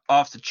just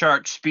off the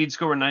chart. Speed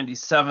score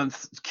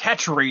 97th,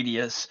 catch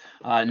radius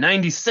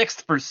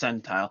 96th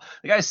percentile.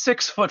 The guy's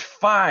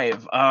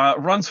 6'5",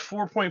 runs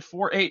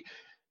 4.48,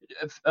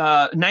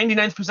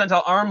 99th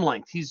percentile arm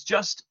length. He's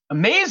just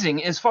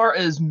amazing as far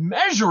as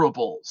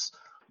measurables.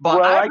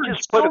 But I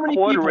just put a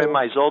quarter in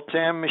my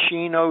Zoltan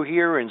machine over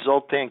here, and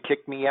Zoltan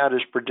kicked me out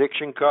his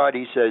prediction card.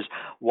 He says,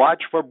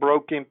 "Watch for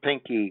broken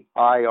pinky,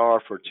 IR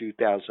for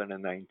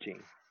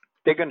 2019."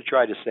 They're going to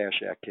try to stash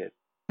that kid.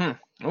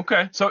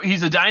 Okay. So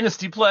he's a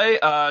dynasty play,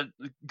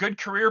 good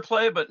career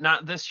play, but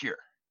not this year.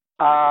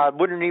 I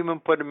wouldn't even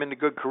put him in a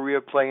good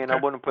career play, and I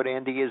wouldn't put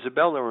Andy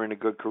Isabella in a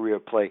good career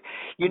play.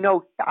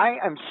 I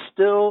am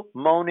still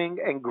moaning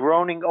and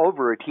groaning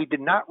over it. He did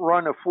not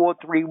run a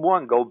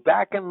 4.31. Go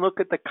back and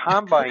look at the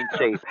combine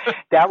tape.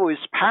 That was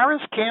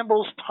Paris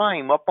Campbell's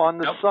time up on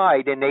the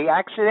side, and they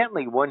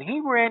accidentally, when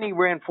he ran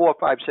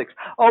 4.56.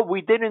 Oh,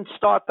 we didn't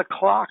start the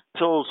clock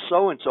till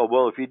so-and-so.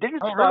 Well, if you didn't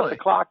start the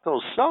clock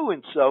till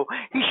so-and-so,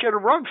 he should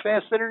have run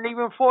faster than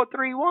even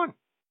 4.31.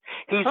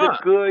 He's a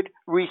good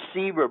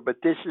receiver, but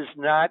this is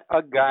not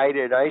a guy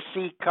that I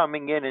see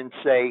coming in and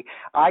say,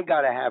 I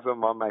got to have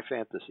him on my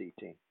fantasy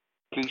team.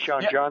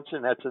 Keyshawn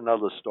Johnson, that's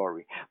another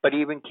story. But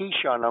even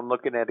Keyshawn, I'm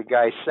looking at a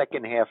guy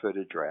second half of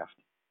the draft.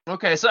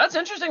 Okay, so that's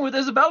interesting with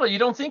Isabella. You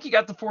don't think he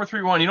got the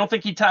 4.31. You don't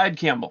think he tied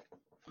Campbell?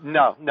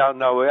 No.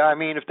 I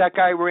mean, if that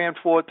guy ran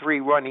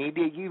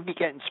 4.31, you'd be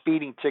getting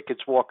speeding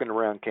tickets walking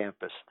around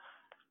campus.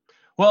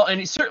 Well, and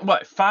he's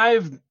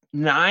 5'9",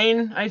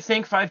 I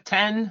think,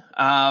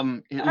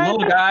 5'10",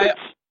 little guy.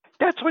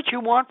 That's what you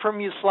want from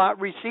your slot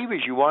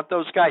receivers. You want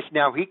those guys.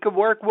 Now, he could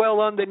work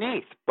well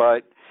underneath,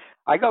 but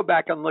I go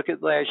back and look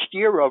at last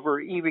year over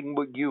even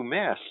with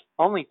UMass.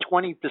 Only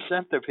 20%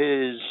 of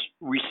his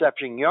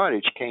reception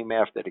yardage came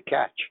after the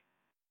catch.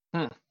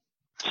 Hmm.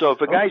 So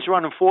if a guy's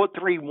running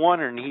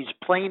 4.31 and he's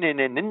playing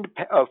in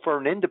for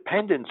an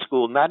independent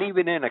school, not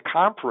even in a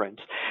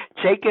conference,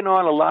 taking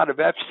on a lot of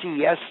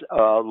FCS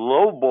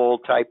low ball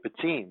type of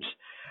teams,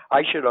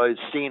 I should have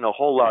seen a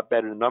whole lot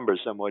better numbers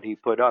than what he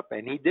put up,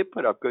 and he did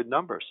put up good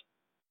numbers.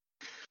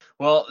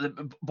 Well,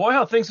 boy,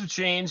 how things have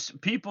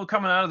changed. People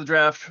coming out of the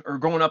draft or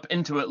going up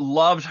into it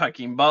loved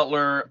Hakeem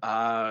Butler.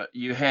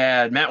 You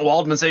had Matt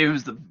Waldman say he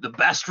was the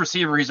best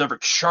receiver he's ever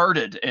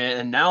charted,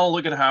 and now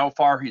look at how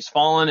far he's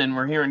fallen, and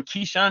we're hearing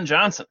Keyshawn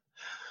Johnson.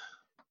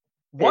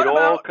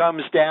 All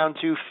comes down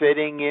to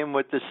fitting in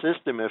with the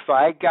system. If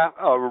I got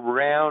a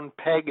round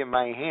peg in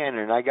my hand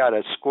and I got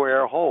a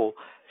square hole,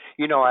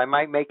 I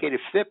might make it a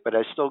fit, but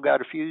I still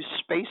got a few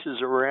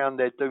spaces around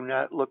that do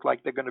not look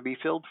like they're going to be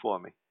filled for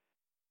me.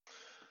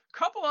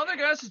 Couple other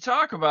guys to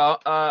talk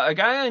about. A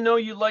guy I know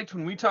you liked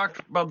when we talked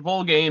about the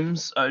bowl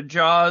games,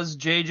 Jaws,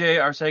 JJ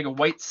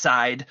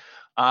Arcega-Whiteside.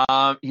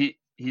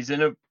 He's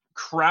in a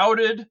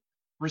crowded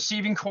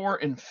receiving corps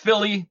in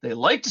Philly. They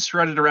like to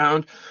spread it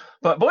around.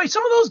 But, boy,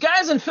 some of those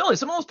guys in Philly,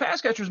 some of those pass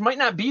catchers might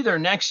not be there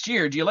next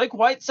year. Do you like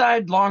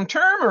Whiteside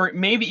long-term or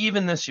maybe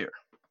even this year?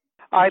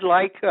 I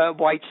like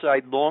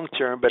Whiteside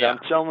long-term, but I'm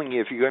telling you,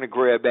 if you're going to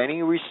grab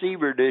any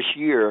receiver this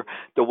year,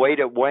 the way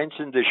that Wentz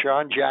and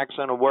Deshaun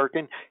Jackson are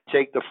working,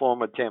 take the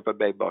former Tampa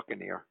Bay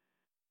Buccaneer.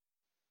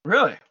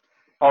 Really?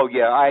 Oh,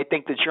 yeah. I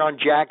think that Deshaun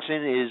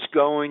Jackson is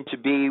going to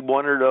be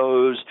one of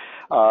those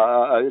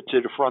to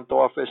the front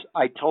office.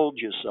 I told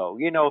you so.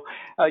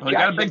 Jackson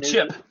got a big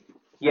chip.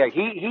 Yeah,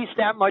 he's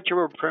that much of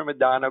a prima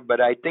donna,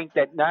 but I think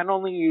that not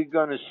only are you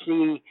going to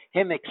see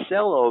him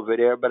excel over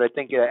there, but I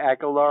think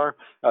Aguilar,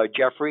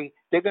 Jeffrey,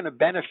 they're going to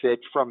benefit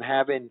from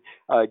having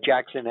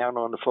Jackson out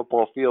on the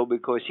football field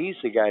because he's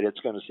the guy that's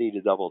going to see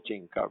the double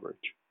team coverage.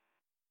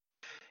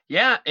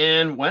 Yeah,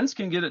 and Wentz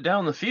can get it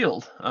down the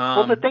field.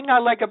 Well, the thing I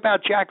like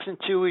about Jackson,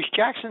 too, is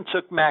Jackson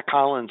took Mac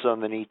Hollins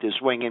underneath his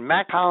wing, and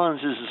Mac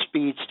Hollins is a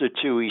speedster,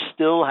 too. He's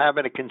still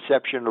having a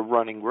conception of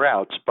running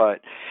routes,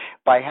 but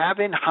by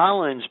having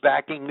Hollins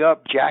backing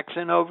up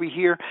Jackson over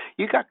here,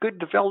 you got good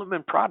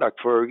development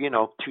product for,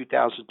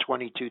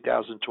 2020,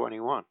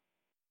 2021.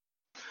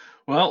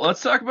 Well,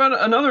 let's talk about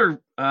another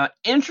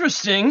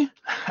interesting,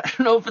 I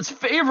don't know if it's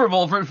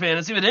favorable for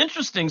fantasy, but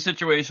interesting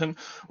situation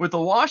with the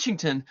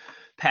Washington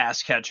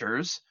pass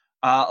catchers.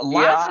 Lots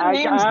of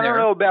names I there. don't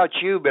know about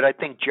you, but I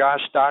think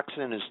Josh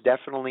Doctson is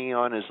definitely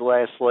on his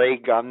last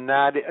leg. I'm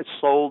not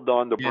sold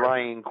on the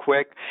Brian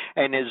Quick.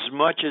 And as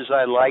much as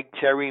I like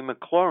Terry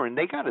McLaurin,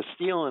 they got a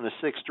steal in the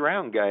 6th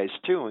round, guys,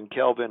 too, and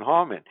Kelvin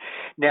Harmon.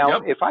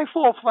 Now, if I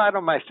fall flat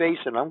on my face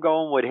and I'm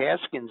going with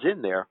Haskins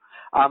in there,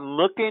 I'm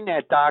looking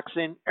at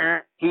Doctson.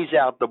 He's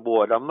out the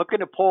board. I'm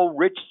looking at Paul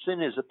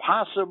Richardson as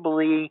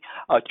possibly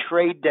a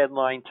trade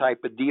deadline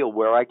type of deal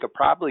where I could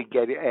probably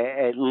get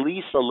at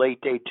least a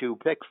late day 2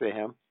 pick for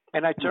him.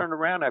 And I turn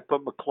around, I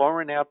put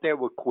McLaurin out there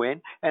with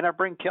Quinn, and I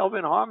bring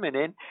Kelvin Harmon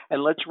in,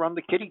 and let's run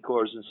the kiddie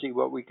cores and see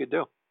what we could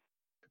do.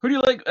 Who do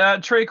you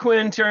like? Trey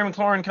Quinn, Terry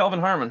McLaurin,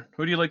 Kelvin Harmon.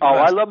 Who do you like the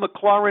I best? love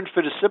McLaurin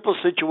for the simple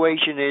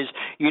situation is,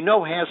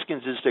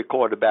 Haskins is their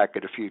quarterback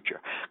of the future.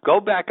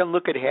 Go back and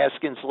look at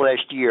Haskins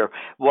last year.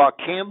 While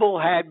Campbell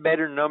had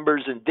better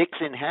numbers and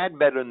Dixon had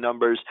better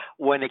numbers,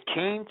 when it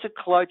came to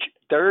clutch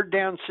third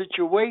down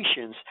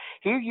situations,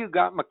 here you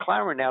got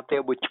McLaurin out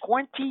there with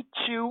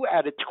 22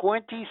 out of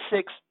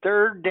 26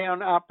 third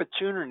down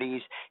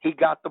opportunities. He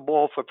got the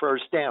ball for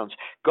first downs.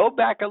 Go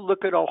back and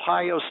look at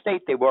Ohio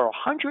State. They were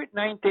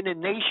 109th in the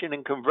nation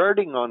in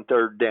converting on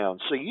third down.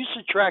 So you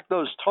subtract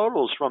those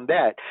totals from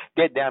that,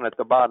 they're down at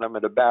the bottom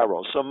of the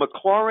barrel. So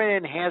McLaurin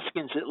and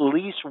Haskins at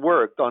least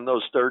worked on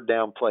those third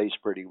down plays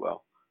pretty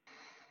well.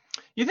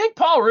 You think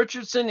Paul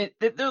Richardson,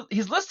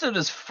 he's listed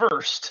as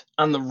first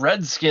on the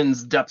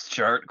Redskins depth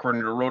chart,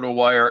 according to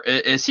RotoWire.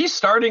 Is he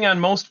starting on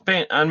most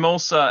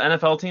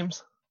NFL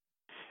teams?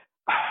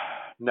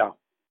 No.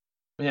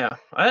 Yeah,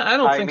 I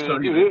don't think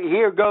so either.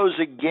 Here goes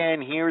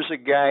again. Here's a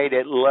guy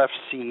that left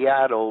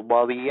Seattle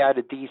while he had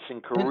a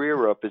decent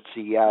career up at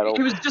Seattle.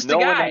 He was just a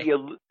guy.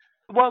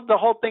 Well, the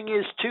whole thing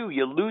is, too,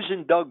 you're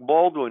losing Doug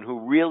Baldwin,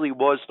 who really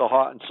was the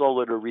heart and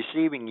soul of the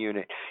receiving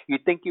unit.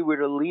 You'd think you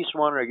would at least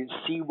want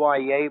to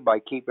CYA by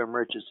keeping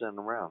Richardson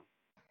around.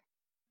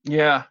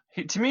 Yeah.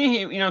 To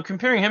me,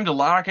 comparing him to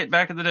Lockett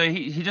back in the day,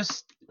 he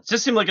just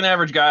seemed like an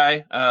average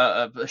guy,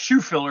 a shoe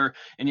filler,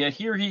 and yet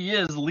here he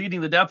is leading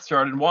the depth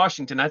chart in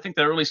Washington. I think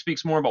that really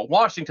speaks more about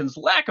Washington's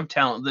lack of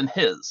talent than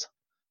his.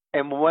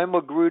 And when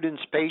will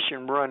Gruden's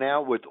patient run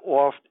out with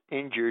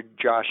oft-injured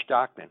Josh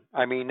Doctson?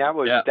 I mean, that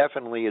was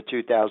definitely a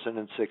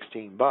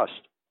 2016 bust.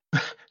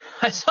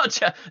 I saw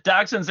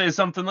Doctson say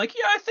something like,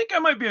 I think I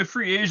might be a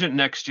free agent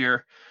next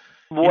year.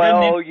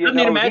 Well, he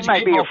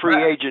might be a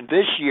free agent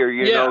this year.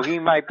 He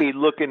might be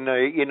looking,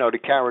 to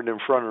carrot in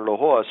front of the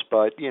horse.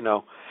 But,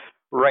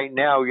 right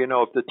now,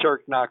 if the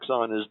Turk knocks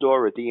on his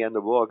door at the end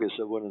of August,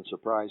 it wouldn't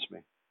surprise me.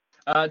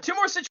 Two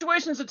more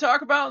situations to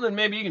talk about, and then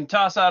maybe you can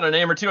toss out a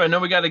name or two. I know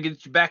we got to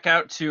get you back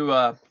out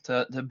to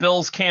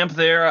Bill's camp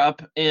there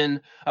up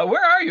in.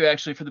 Where are you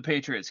actually for the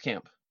Patriots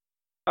camp?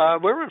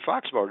 We're in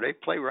Foxborough. They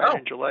play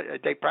in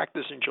Gillette. They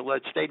practice in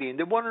Gillette Stadium.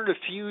 They're one of the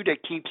few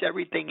that keeps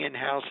everything in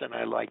house, and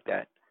I like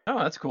that. Oh,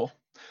 that's cool.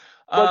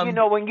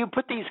 Well, when you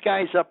put these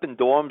guys up in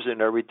dorms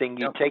and everything,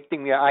 you take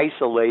them, you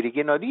isolate it.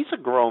 These are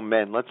grown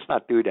men. Let's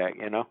not do that,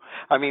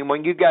 I mean,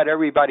 when you got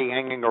everybody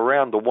hanging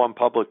around the one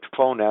public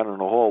phone out in the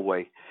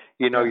hallway,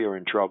 you're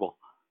in trouble.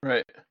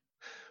 Right.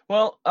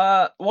 Well,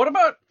 what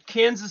about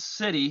Kansas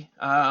City?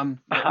 I mean,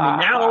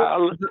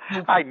 now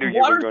I knew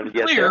you were going to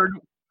get cleared.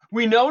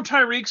 We know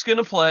Tyreek's going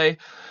to play.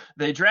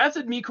 They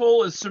drafted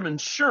Mecole as some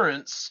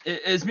insurance.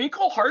 Is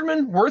Mecole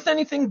Hardman worth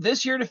anything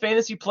this year to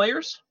fantasy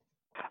players?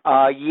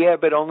 Yeah,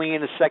 but only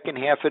in the second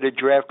half of the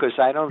draft because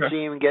I don't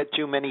see him get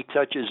too many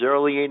touches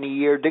early in the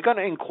year. They're going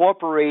to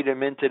incorporate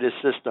him into the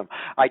system.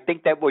 I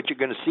think that what you're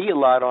going to see a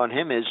lot on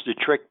him is the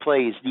trick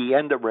plays, the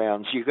end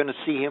arounds. You're going to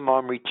see him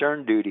on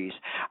return duties.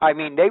 I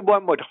mean, they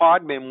went with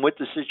Hardman with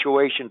the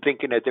situation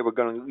thinking that they were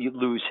going to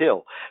lose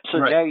Hill. So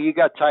now you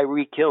got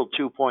Tyreek Hill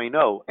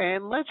 2.0.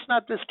 And let's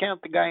not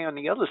discount the guy on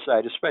the other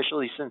side,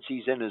 especially since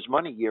he's in his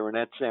money year, and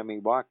that's Sammy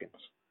Watkins.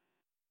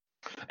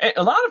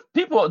 A lot of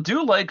people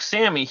do like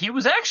Sammy. He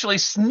was actually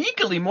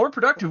sneakily more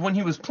productive when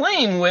he was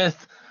playing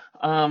with,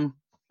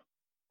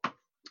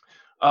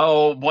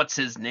 what's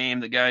his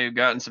name? The guy who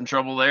got in some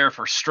trouble there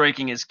for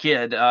striking his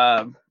kid,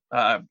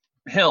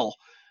 Hill.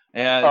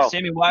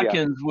 Sammy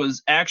Watkins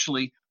was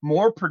actually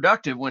more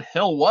productive when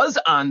Hill was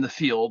on the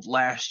field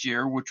last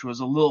year, which was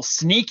a little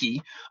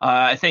sneaky.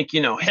 I think,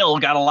 Hill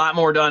got a lot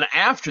more done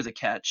after the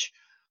catch.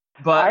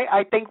 But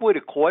I think with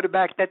a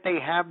quarterback that they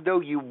have, though,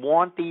 you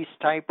want these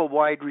type of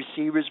wide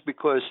receivers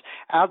because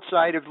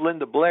outside of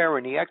Linda Blair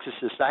and the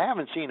Exorcist, I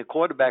haven't seen a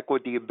quarterback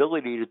with the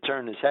ability to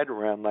turn his head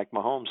around like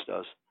Mahomes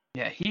does.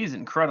 Yeah, he's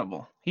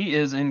incredible. He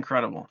is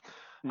incredible.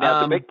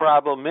 Now, the big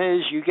problem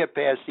is you get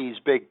past these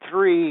big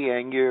three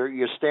and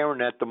you're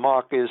staring at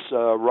DeMarcus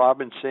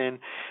Robinson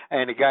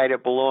and a guy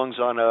that belongs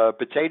on a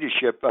potato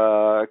chip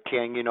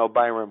can,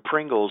 Byron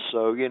Pringles.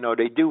 So,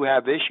 they do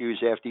have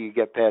issues after you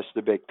get past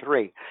the big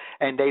three.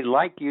 And they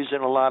like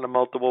using a lot of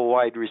multiple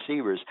wide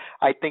receivers.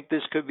 I think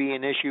this could be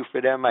an issue for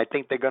them. I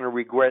think they're going to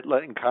regret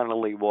letting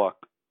Connolly walk.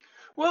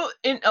 Well,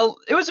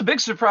 it was a big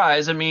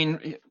surprise. I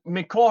mean,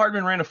 Mecole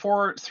Hardman ran a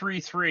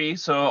 4.33,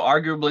 so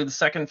arguably the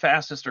second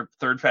fastest or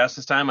third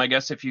fastest time, I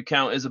guess, if you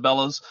count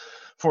Isabella's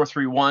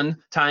 4.31,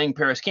 tying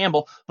Paris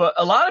Campbell. But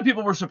a lot of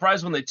people were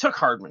surprised when they took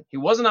Hardman. He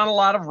wasn't on a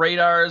lot of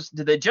radars.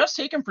 Did they just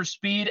take him for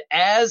speed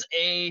as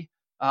a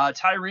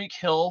Tyreek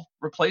Hill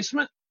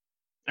replacement?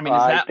 I mean,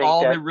 is that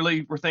all they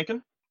really were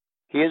thinking?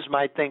 Here's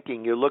my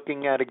thinking. You're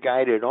looking at a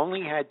guy that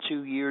only had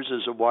 2 years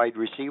as a wide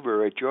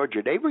receiver at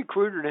Georgia. They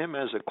recruited him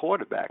as a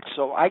quarterback.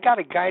 So I got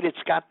a guy that's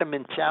got the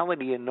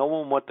mentality and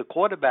knowing what the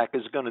quarterback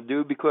is going to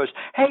do because,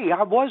 hey,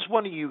 I was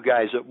one of you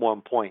guys at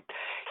one point.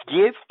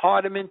 Give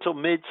Hardman till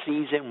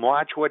midseason,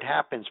 watch what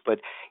happens. But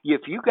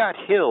if you got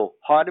Hill,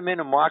 Hardman,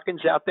 and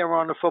Watkins out there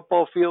on the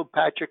football field,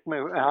 Patrick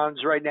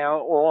Mahomes right now,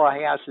 all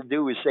he has to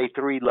do is say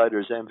 3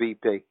 letters,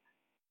 MVP.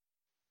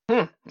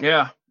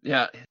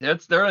 Yeah,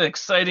 they're an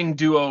exciting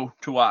duo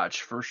to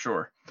watch for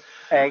sure.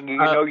 And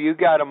you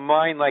got a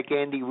mind like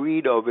Andy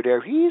Reid over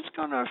there. He's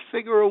going to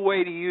figure a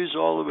way to use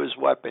all of his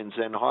weapons,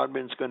 and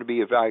Hardman's going to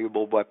be a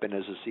valuable weapon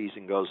as the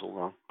season goes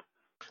along.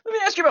 Let me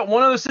ask you about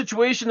one other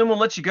situation, then we'll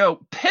let you go.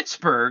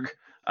 Pittsburgh,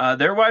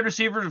 their wide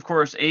receiver, of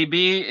course,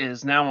 AB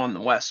is now on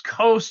the West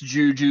Coast.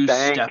 Juju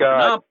stepping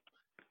up.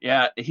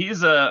 Yeah,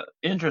 he's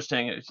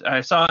interesting.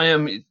 I saw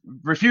him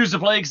refuse to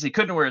play because he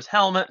couldn't wear his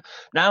helmet.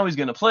 Now he's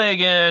going to play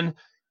again.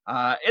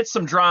 It's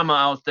some drama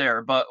out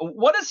there. But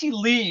what does he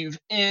leave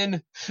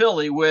in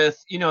Philly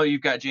with,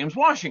 you've got James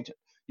Washington.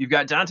 You've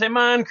got Dante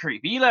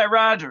Moncrief, Eli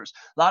Rogers.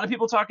 A lot of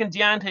people talking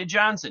Deontay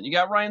Johnson. You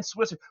got Ryan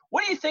Switzer.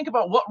 What do you think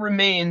about what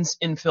remains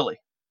in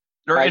Philly?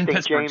 I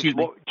think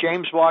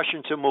James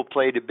Washington will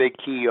play the big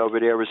key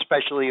over there,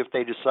 especially if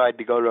they decide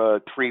to go to a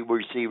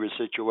 3-receiver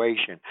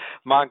situation.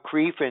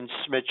 Moncrief and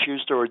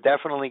Smith-Schuster are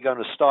definitely going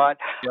to start.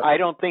 Yep. I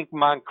don't think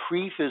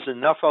Moncrief is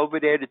enough over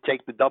there to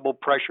take the double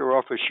pressure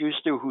off of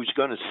Schuster, who's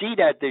going to see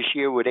that this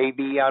year with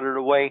AB out of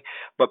the way,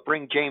 but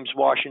bring James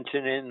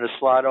Washington in the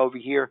slot over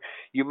here.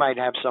 You might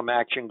have some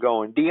action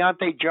going.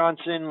 Deontay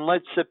Johnson,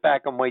 let's sit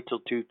back and wait till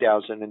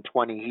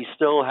 2020. He's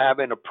still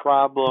having a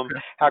problem.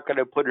 Okay. How can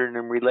I put it in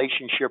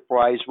relationship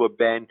with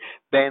Ben?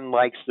 Ben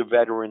likes the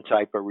veteran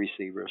type of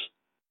receivers.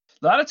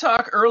 A lot of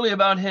talk early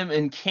about him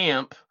in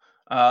camp.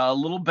 A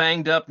little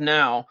banged up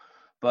now,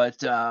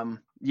 but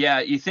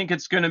you think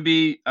it's going to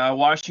be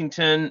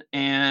Washington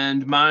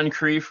and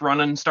Moncrief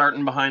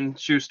starting behind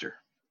Schuster?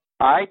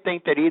 I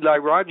think that Eli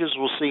Rogers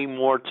will see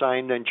more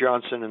time than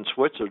Johnson and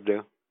Switzer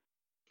do.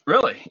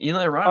 Really?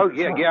 Eli Rogers?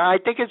 Oh, yeah. I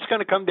think it's going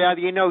to come down.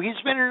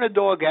 He's been in the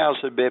doghouse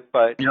a bit,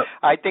 but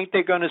I think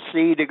they're going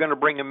to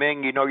bring him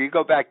in. You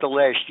go back to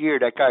last year,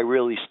 that guy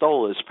really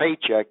stole his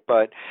paycheck,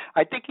 but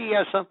I think he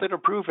has something to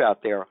prove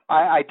out there.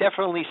 I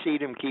definitely see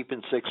them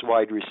keeping 6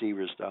 wide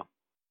receivers, though.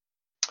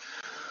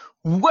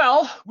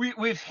 Well,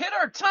 we've hit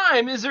our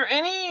time. Is there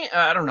any,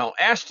 I don't know,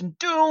 Ashton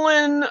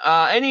Doolin,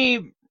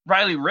 any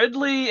Riley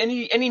Ridley,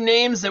 any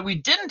names that we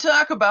didn't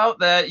talk about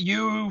that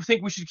you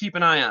think we should keep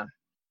an eye on?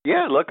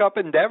 Yeah, look up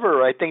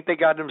Endeavor. I think they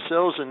got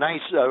themselves a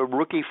nice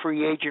rookie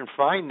free agent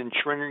find in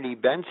Trinity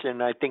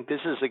Benson. I think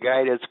this is a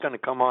guy that's going to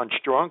come on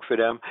strong for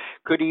them.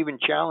 Could even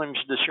challenge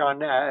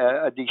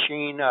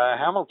Deshane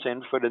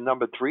Hamilton for the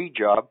number 3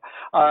 job.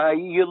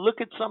 You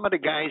look at some of the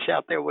guys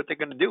out there, what they're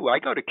going to do. I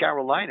go to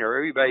Carolina.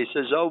 Everybody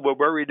says, oh, we're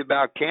worried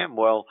about Cam.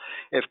 Well,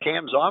 if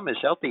Cam's arm is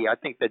healthy, I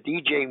think that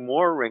DJ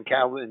Moore and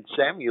Calvin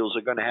Samuels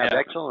are going to have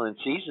excellent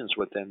seasons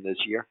with them this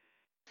year.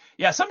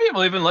 Yeah, some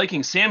people even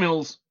liking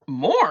Samuels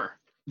more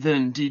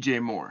than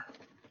DJ Moore.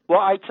 Well,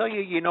 I tell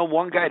you,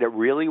 one guy that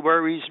really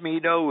worries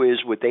me, though,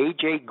 is with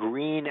A.J.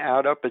 Green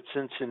out up at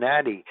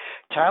Cincinnati.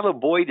 Tyler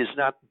Boyd is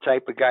not the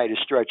type of guy to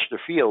stretch the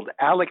field.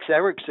 Alex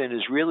Erickson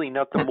is really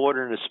nothing more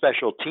than a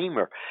special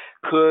teamer.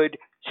 Could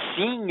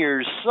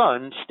Senior's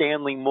son,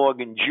 Stanley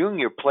Morgan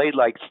Jr., play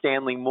like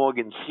Stanley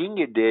Morgan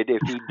Sr. did?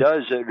 If he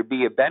does, it would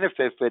be a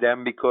benefit for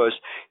them because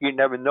you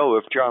never know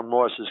if John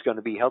Ross is going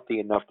to be healthy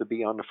enough to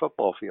be on the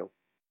football field.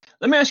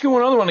 Let me ask you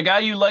one other one. A guy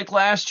you liked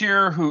last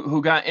year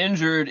who got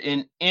injured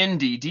in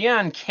Indy,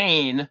 Deion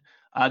Kane.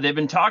 They've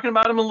been talking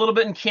about him a little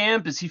bit in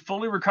camp. Is he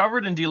fully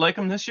recovered, and do you like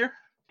him this year?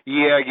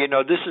 Yeah,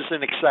 this is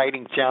an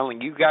exciting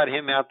talent. You got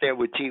him out there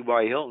with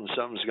T.Y. Hilton.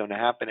 Something's going to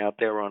happen out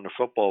there on the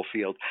football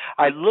field.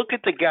 I look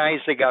at the guys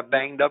that got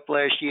banged up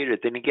last year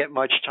that didn't get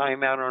much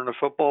time out on the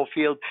football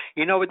field.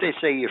 You know what they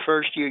say, your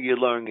first year you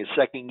learn, your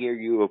second year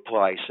you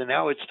apply. So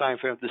now it's time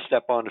for him to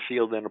step on the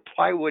field and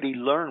apply what he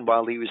learned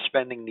while he was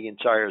spending the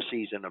entire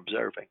season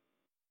observing.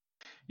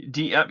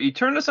 You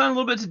turned us on a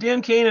little bit to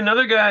Dan Kane.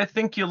 Another guy I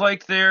think you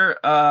like there,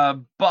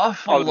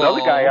 Buffalo. Oh, another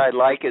guy I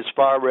like as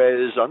far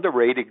as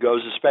underrated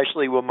goes,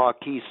 especially with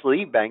Marquise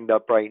Lee banged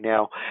up right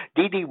now.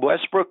 D.D.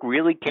 Westbrook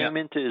really came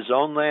into his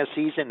own last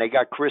season. They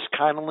got Chris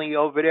Connolly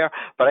over there,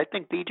 but I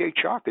think D.J.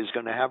 Chark is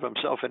going to have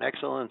himself an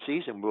excellent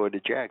season with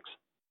the Jags.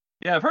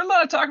 Yeah, I've heard a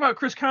lot of talk about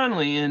Chris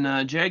Connolly in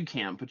Jag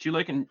Camp, but you're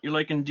liking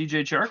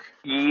DJ Chark?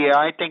 Yeah,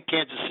 I think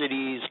Kansas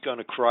City is going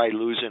to cry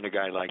losing a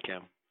guy like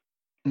him.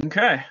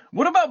 Okay.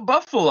 What about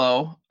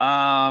Buffalo?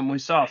 We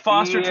saw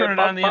Foster turn it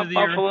on at the end of the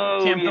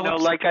Buffalo, year.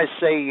 Phillips. Like I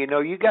say,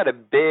 you got a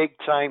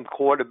big-time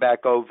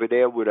quarterback over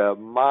there with a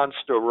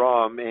monster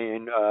arm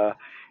in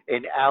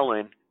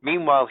Allen.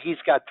 Meanwhile, he's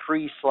got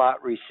 3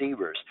 slot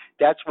receivers.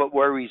 That's what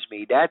worries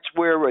me. That's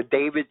where a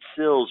David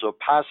Sills or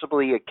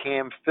possibly a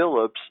Cam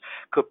Phillips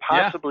could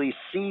possibly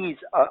seize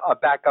a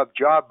backup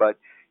job, but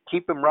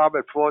keeping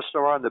Robert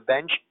Foster on the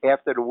bench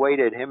after the way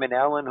that him and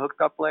Allen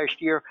hooked up last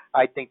year,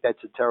 I think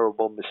that's a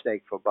terrible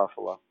mistake for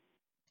Buffalo.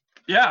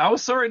 Yeah, I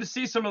was sorry to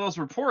see some of those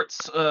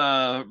reports.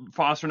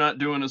 Foster not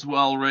doing as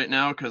well right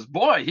now because,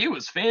 boy, he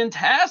was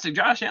fantastic.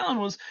 Josh Allen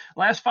was,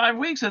 last 5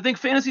 weeks, I think,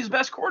 fantasy's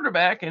best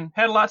quarterback and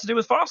had a lot to do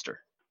with Foster.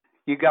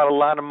 You got a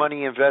lot of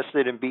money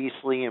invested in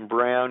Beasley and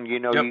Brown. You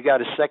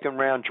got a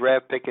second-round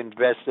draft pick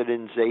invested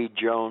in Zay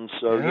Jones.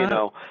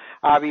 So,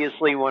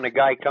 obviously when a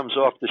guy comes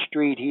off the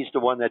street, he's the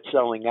one that's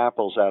selling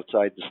apples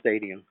outside the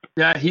stadium.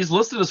 Yeah, he's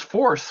listed as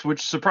 4th,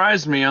 which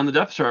surprised me on the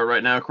depth chart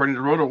right now, according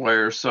to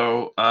RotoWire.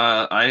 So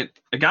a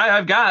guy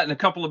I've got in a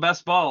couple of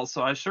best balls,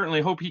 so I certainly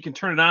hope he can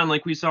turn it on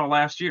like we saw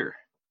last year.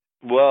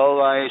 Well,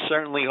 I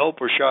certainly hope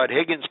Rashad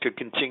Higgins could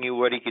continue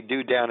what he could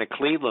do down at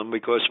Cleveland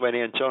because when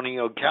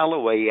Antonio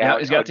Callaway out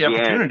he's got again, the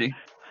opportunity.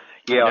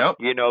 Yeah,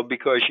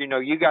 because,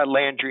 you got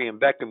Landry and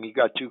Beckham, you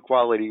got 2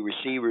 quality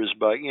receivers,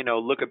 but,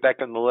 look at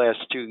Beckham the last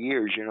 2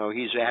 years,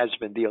 he has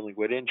been dealing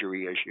with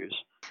injury issues.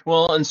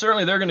 Well, and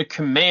certainly they're going to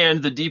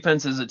command the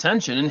defense's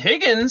attention, and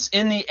Higgins,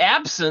 in the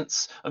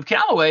absence of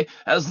Callaway,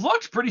 has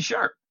looked pretty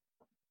sharp.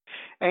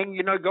 And,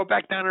 go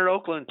back down at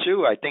Oakland,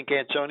 too. I think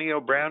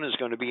Antonio Brown is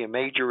going to be a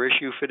major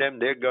issue for them.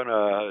 They're going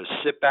to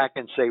sit back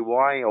and say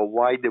why or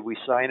why did we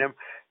sign him.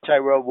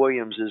 Tyrell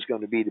Williams is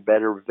going to be the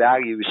better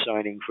value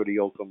signing for the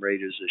Oakland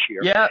Raiders this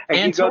year. Yeah, and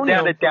Antonio. You go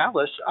down to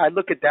Dallas. I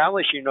look at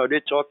Dallas, they're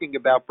talking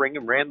about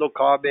bringing Randall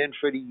Cobb in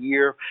for the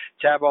year.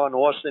 Tavon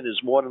Austin is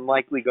more than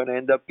likely going to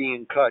end up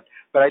being cut.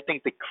 But I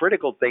think the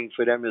critical thing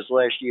for them is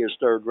last year's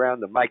 3rd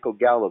rounder, Michael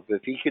Gallup.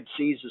 If he could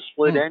seize the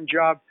split end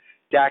job,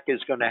 Dak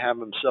is going to have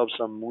himself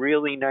some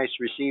really nice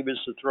receivers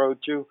to throw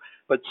to.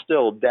 But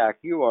still, Dak,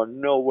 you are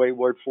no way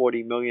worth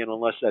 $40 million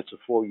unless that's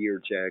a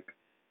 4-year tag.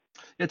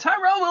 Yeah,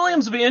 Tyrell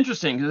Williams will be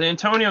interesting because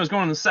Antonio is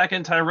going in the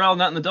 2nd. Tyrell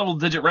not in the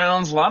double-digit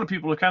rounds. A lot of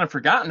people have kind of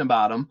forgotten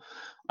about him.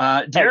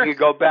 Derek, you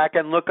go back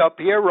and look up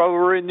here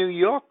over in New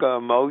York,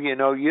 Mo.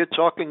 You're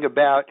talking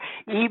about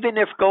even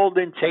if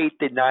Golden Tate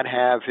did not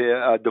have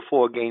the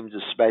 4-game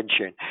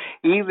suspension,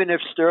 even if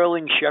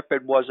Sterling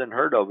Shepard wasn't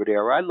hurt over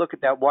there, I look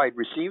at that wide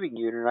receiving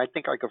unit and I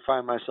think I could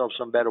find myself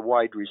some better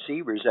wide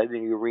receivers in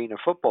the Arena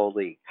Football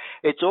League.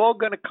 It's all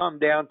going to come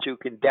down to,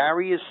 can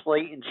Darius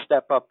Slayton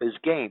step up his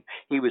game?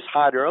 He was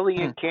hot early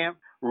in camp.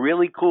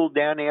 really cooled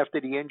down after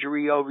the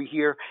injury over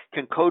here.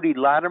 Can Cody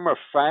Latimer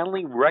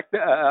finally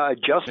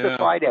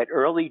justify that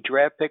early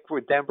draft pick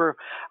for Denver?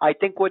 I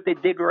think what they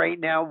did right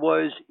now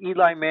was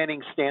Eli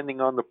Manning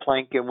standing on the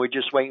plank, and we're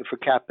just waiting for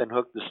Captain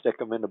Hook to stick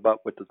him in the butt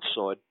with the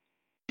sword.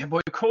 Yeah,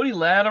 boy, Cody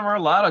Latimer,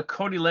 a lot of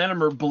Cody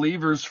Latimer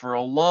believers for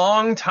a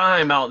long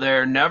time out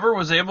there, never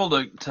was able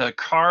to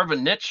carve a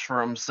niche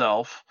for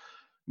himself.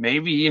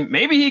 Maybe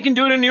he can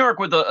do it in New York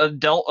with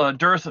a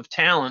dearth of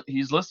talent.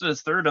 He's listed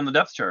as third on the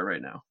depth chart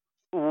right now.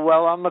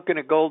 Well, I'm looking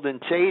at Golden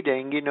Tate,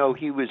 and,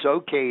 he was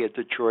okay at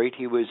Detroit.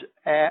 He was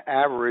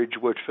average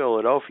with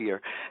Philadelphia.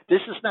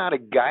 This is not a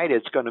guy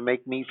that's going to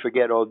make me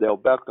forget Odell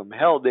Beckham.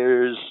 Hell,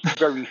 there's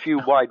very few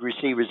wide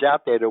receivers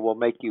out there that will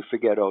make you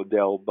forget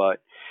Odell,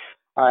 but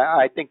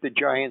I think the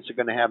Giants are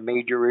going to have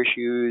major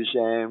issues,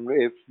 and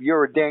if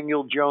you're a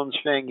Daniel Jones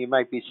fan, you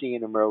might be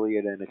seeing him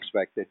earlier than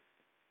expected.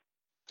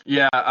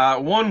 Yeah,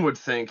 one would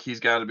think he's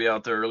got to be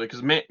out there early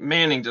because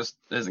Manning just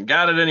hasn't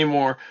got it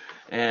anymore.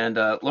 And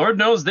Lord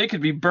knows they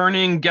could be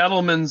burning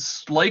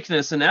Gettleman's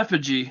likeness and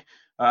effigy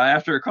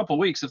after a couple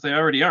weeks if they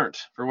already aren't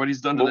for what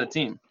he's done to that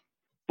team.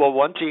 Well,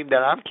 one team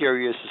that I'm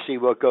curious to see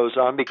what goes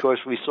on because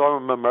we saw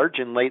him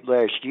emerging late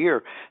last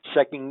year,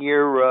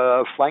 second-year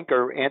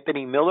flanker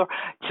Anthony Miller.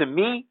 To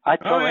me, I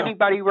tell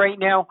anybody right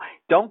now,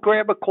 don't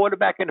grab a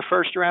quarterback in the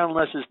first round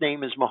unless his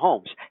name is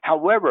Mahomes.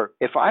 However,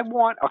 if I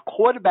want a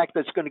quarterback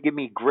that's going to give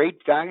me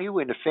great value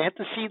in the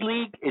fantasy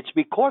league, it's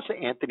because of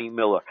Anthony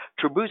Miller.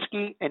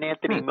 Trubisky and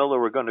Anthony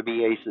Miller are going to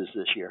be aces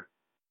this year.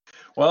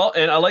 Well,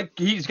 and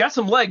he's got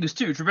some legs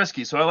too,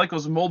 Trubisky, so I like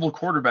those mobile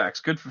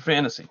quarterbacks. Good for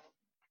fantasy.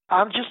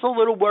 I'm just a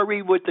little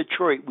worried with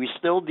Detroit. We're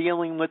still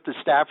dealing with the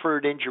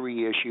Stafford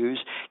injury issues.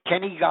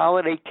 Kenny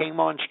Golladay came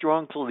on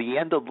strong till the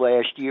end of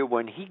last year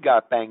when he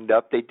got banged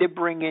up. They did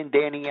bring in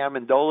Danny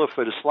Amendola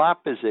for the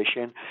slot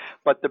position,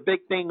 but the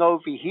big thing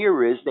over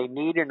here is they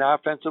need an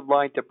offensive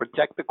line to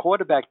protect the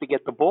quarterback to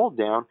get the ball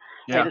down,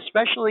 and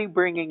especially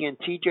bringing in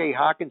T.J.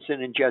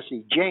 Hawkinson and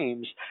Jesse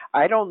James.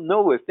 I don't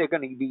know if they're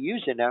going to be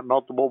using that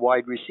multiple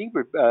wide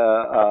receiver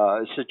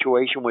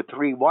situation with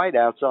three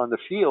wideouts on the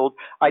field.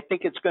 I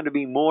think it's going to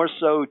be more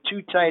so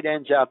two tight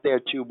ends out there,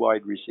 two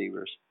wide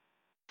receivers.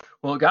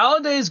 Well,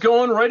 Galladay's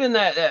going right in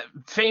that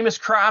famous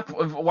crop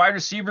of wide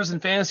receivers in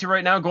fantasy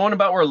right now, going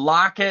about where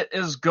Lockett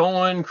is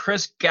going,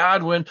 Chris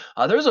Godwin.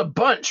 There's a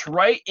bunch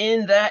right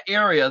in that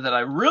area that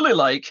I really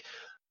like.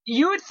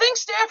 You would think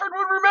Stafford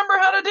would remember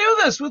how to do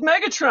this with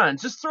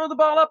Megatron. Just throw the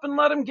ball up and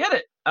let him get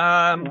it.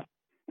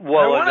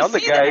 Well,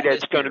 another guy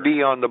that's going to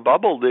be on the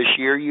bubble this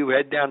year, you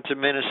head down to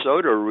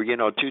Minnesota,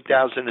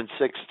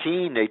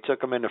 2016, they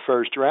took him in the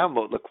first round,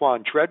 but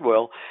Laquan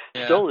Treadwell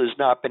still has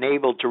not been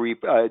able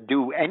to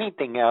do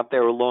anything out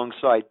there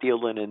alongside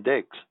Thielen and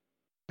Diggs.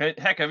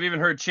 Heck, I've even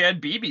heard Chad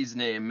Beebe's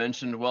name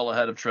mentioned well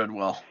ahead of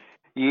Treadwell.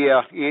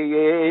 Yeah,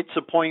 it's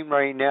a point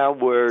right now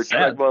where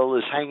Treadwell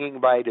is hanging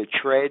by the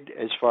tread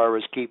as far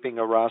as keeping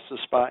a roster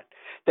spot.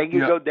 Then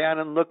you go down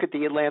and look at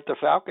the Atlanta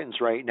Falcons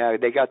right now.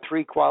 They got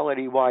three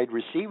quality wide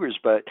receivers,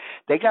 but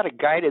they got a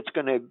guy that's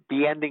going to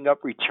be ending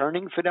up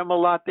returning for them a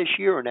lot this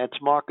year, and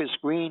that's Marcus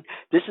Green.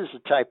 This is the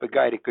type of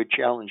guy that could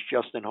challenge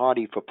Justin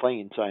Hardy for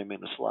playing time in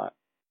the slot.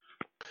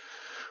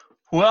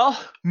 Well,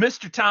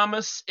 Mr.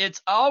 Thomas,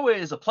 it's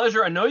always a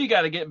pleasure. I know you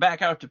got to get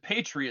back out to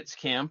Patriots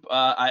camp.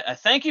 I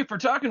thank you for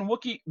talking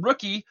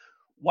rookie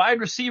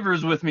wide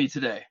receivers with me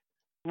today.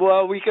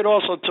 Well, we could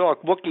also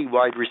talk Wookiee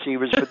wide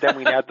receivers, but then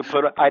I'd have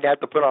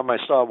to put on my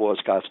Star Wars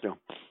costume.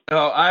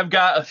 Oh, I've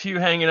got a few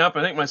hanging up.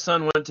 I think my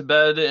son went to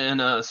bed in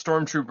a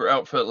Stormtrooper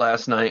outfit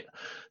last night.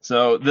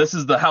 So this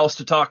is the house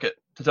to talk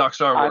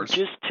Star Wars. I'm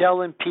just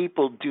telling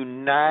people, do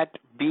not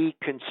be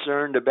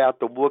concerned about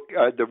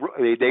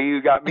there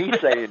you got me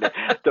saying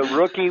it. The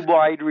rookie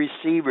wide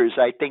receivers.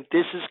 I think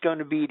this is going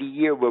to be the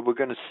year where we're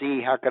going to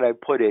see, how could I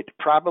put it,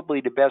 probably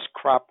the best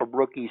crop of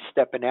rookies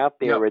stepping out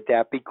there at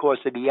that because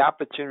of the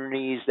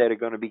opportunities that are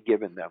going to be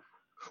given them.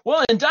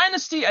 Well, in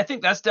Dynasty, I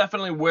think that's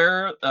definitely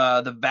where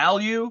the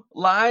value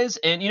lies.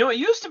 And, it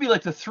used to be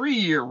like the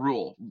 3-year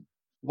rule.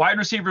 Wide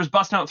receivers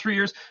busting out 3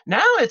 years.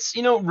 Now it's,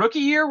 rookie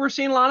year, we're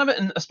seeing a lot of it,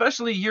 and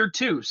especially year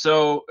 2.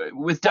 So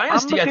with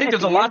Dynasty, I think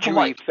there's a lot to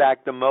like.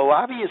 Factor, Mo.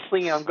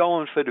 Obviously, I'm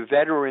going for the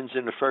veterans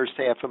in the first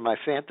half of my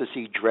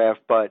fantasy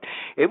draft, but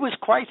it was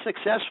quite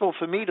successful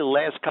for me the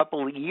last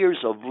couple of years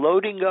of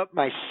loading up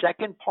my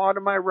second part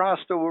of my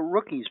roster with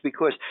rookies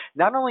because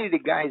not only the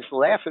guys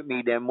laugh at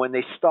me then, when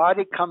they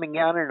started coming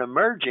out and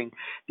emerging,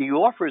 the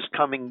offers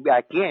coming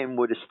back in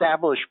with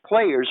established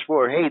players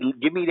for, hey,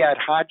 give me that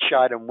hot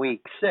shot in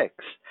week 6.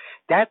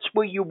 That's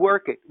where you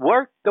work it.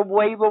 Work the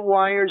waiver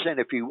wires, and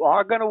if you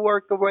are going to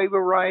work the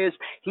waiver wires,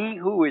 he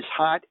who is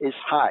hot is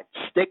hot.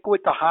 Stick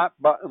with the hot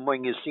button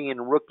when you're seeing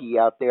a rookie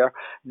out there,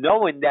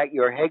 knowing that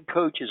your head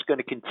coach is going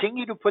to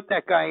continue to put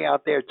that guy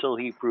out there till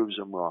he proves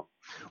him wrong.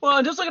 Well,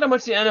 and just look at how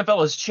much the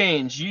NFL has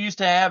changed. You used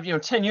to have,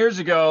 10 years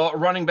ago, a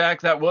running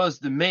back that was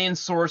the main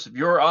source of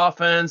your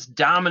offense,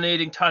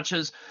 dominating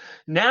touches.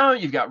 Now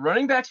you've got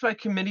running backs by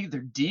committee.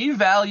 They're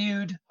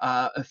devalued.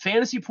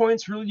 Fantasy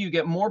points, really, you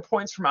get more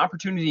points from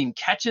opportunities contributing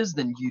catches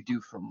than you do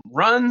from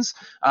runs.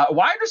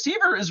 Wide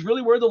receiver is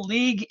really where the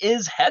league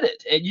is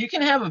headed. And you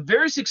can have a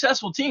very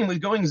successful team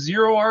with going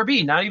 0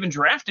 RB, not even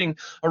drafting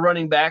a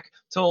running back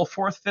till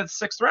 4th, 5th,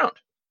 6th round.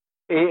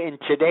 In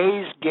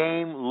today's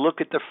game,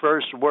 look at the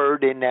first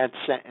word in that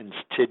sentence,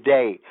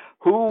 today.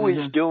 Who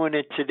is doing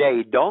it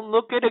today? Don't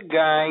look at a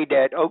guy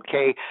that,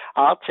 okay,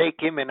 I'll take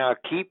him and I'll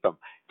keep him.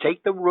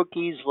 Take the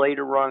rookies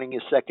later on in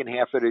the second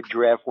half of the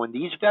draft. When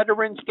these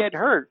veterans get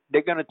hurt,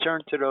 they're going to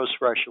turn to those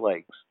fresh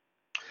legs.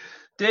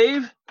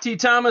 Dave T.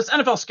 Thomas,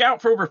 NFL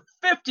scout for over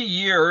 50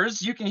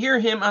 years. You can hear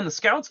him on the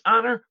Scouts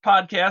Honor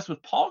podcast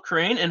with Paul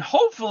Crane. And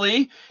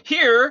hopefully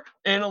here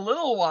in a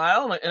little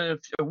while, in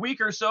a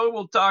week or so,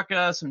 we'll talk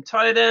some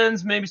tight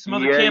ends, maybe some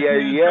other camp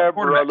news. Yeah,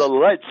 brother.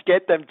 Let's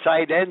get them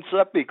tight ends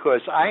up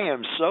because I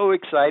am so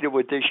excited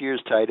with this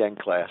year's tight end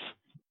class.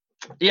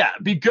 Yeah,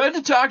 be good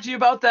to talk to you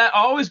about that.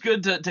 Always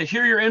good to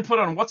hear your input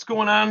on what's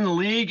going on in the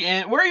league.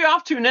 And where are you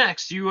off to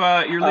next? You're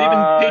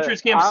leaving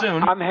Patriots camp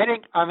soon. I'm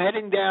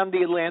heading down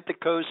the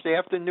Atlantic coast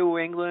after New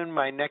England.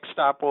 My next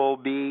stop will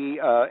be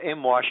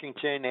in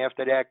Washington.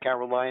 After that,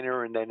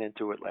 Carolina, and then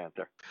into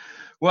Atlanta.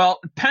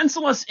 Well,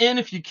 pencil us in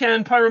if you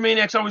can.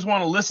 Pyromaniacs always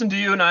want to listen to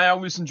you, and I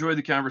always enjoy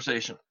the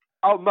conversation.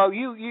 Oh, Mo,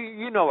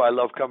 you know I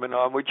love coming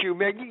on with you,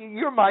 man.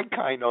 You're my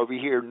kind over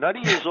here. Nutty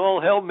as all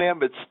hell, man,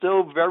 but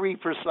still very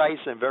precise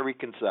and very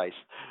concise.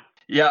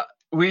 Yeah,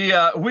 we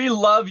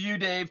love you,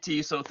 Dave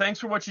T. So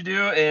thanks for what you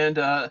do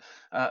and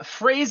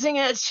phrasing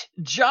it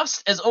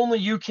just as only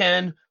you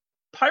can.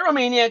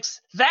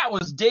 Pyromaniacs, that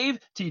was Dave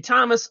T.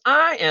 Thomas.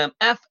 I am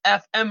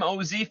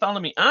FFMoz.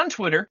 Follow me on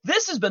Twitter.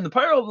 This has been the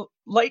Pyro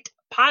Light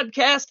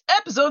Podcast,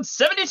 episode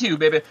 72,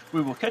 baby.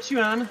 We will catch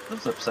you on the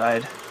flip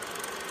side.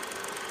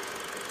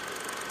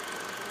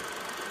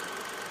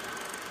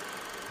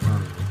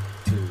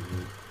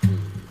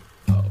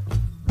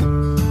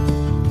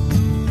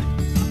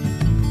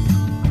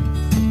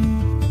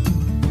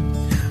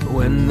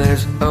 When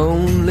there's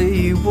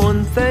only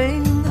one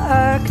thing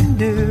I can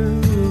do,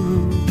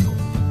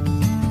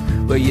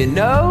 well, you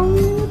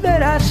know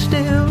that I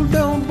still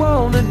don't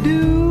want to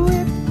do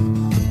it.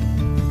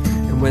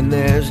 And when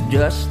there's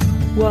just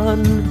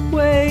one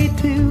way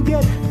to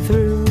get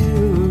through,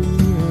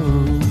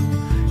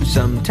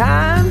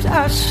 sometimes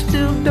I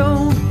still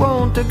don't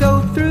want to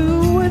go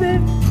through with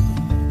it.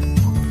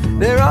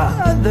 There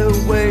are other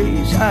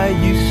ways I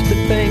used to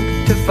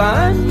think to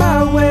find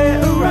my way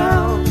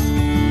around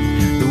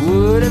the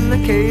wood and the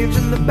caves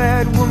and the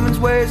bad woman's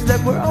ways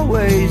that were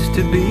always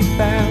to be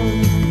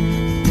found.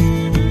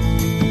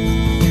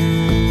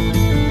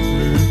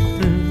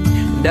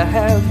 And I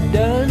have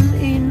done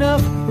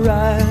enough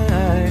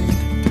right.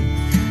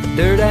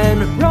 Dirt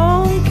and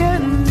wrong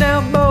can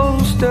now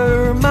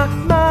bolster my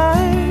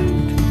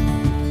mind.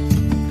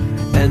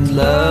 And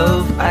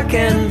love, I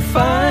can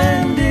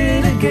find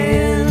it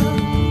again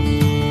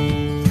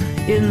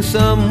in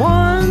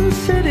someone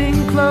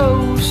sitting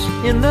close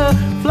in the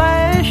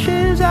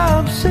flashes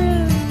of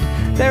sin.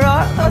 There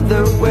are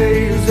other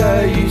ways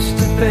I used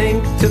to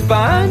think to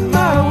find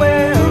my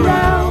way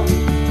around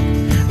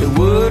the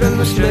wood and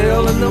the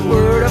smell and the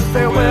word of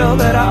farewell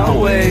that I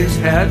always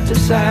had to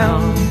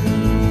sound.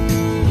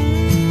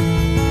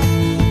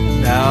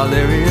 Now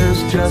there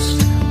is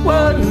just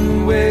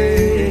one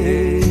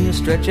way,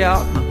 stretch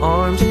out my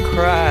arms and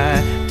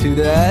cry to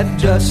that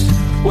just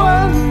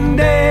one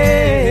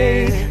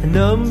day.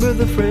 Number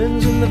the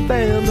friends and the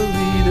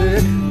family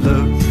that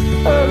love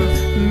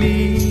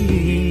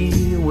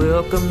me.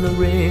 Welcome the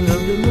ring of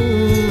the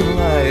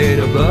moonlight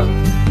above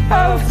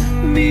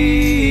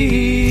me.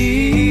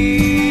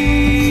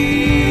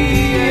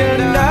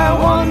 And I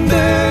wonder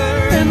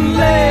and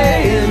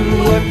lay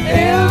in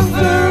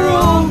whatever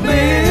old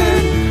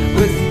bed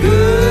with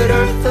good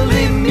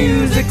earthly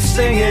music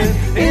singing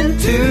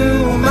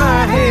into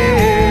my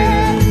head.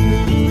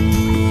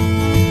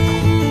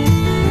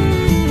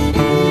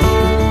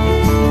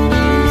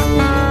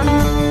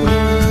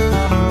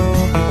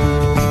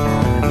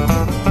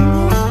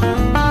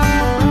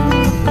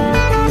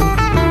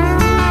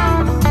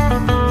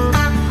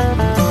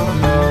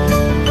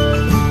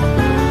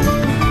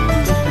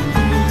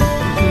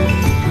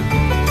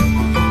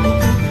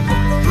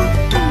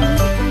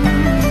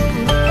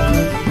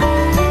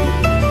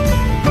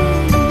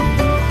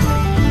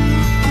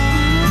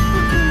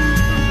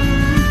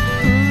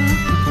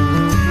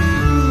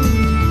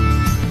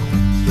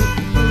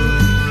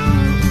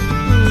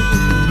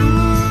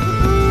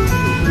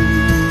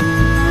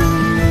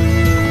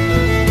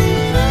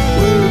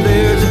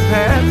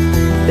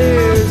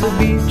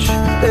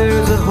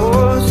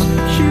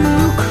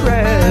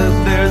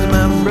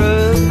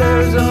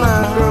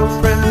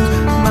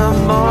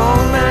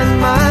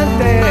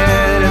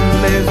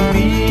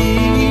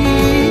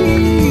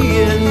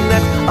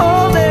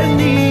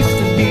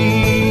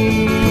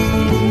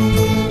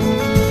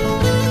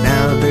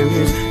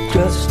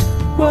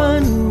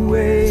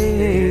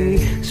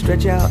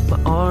 Stretch out my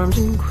arms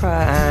and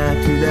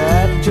cry to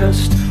that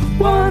just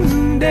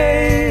one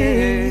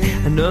day.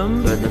 And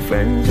number the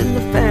friends and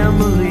the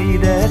family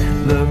that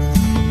love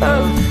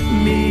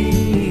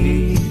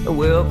me.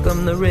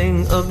 welcome the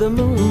ring of the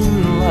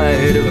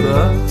moonlight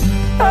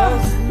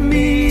above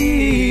me.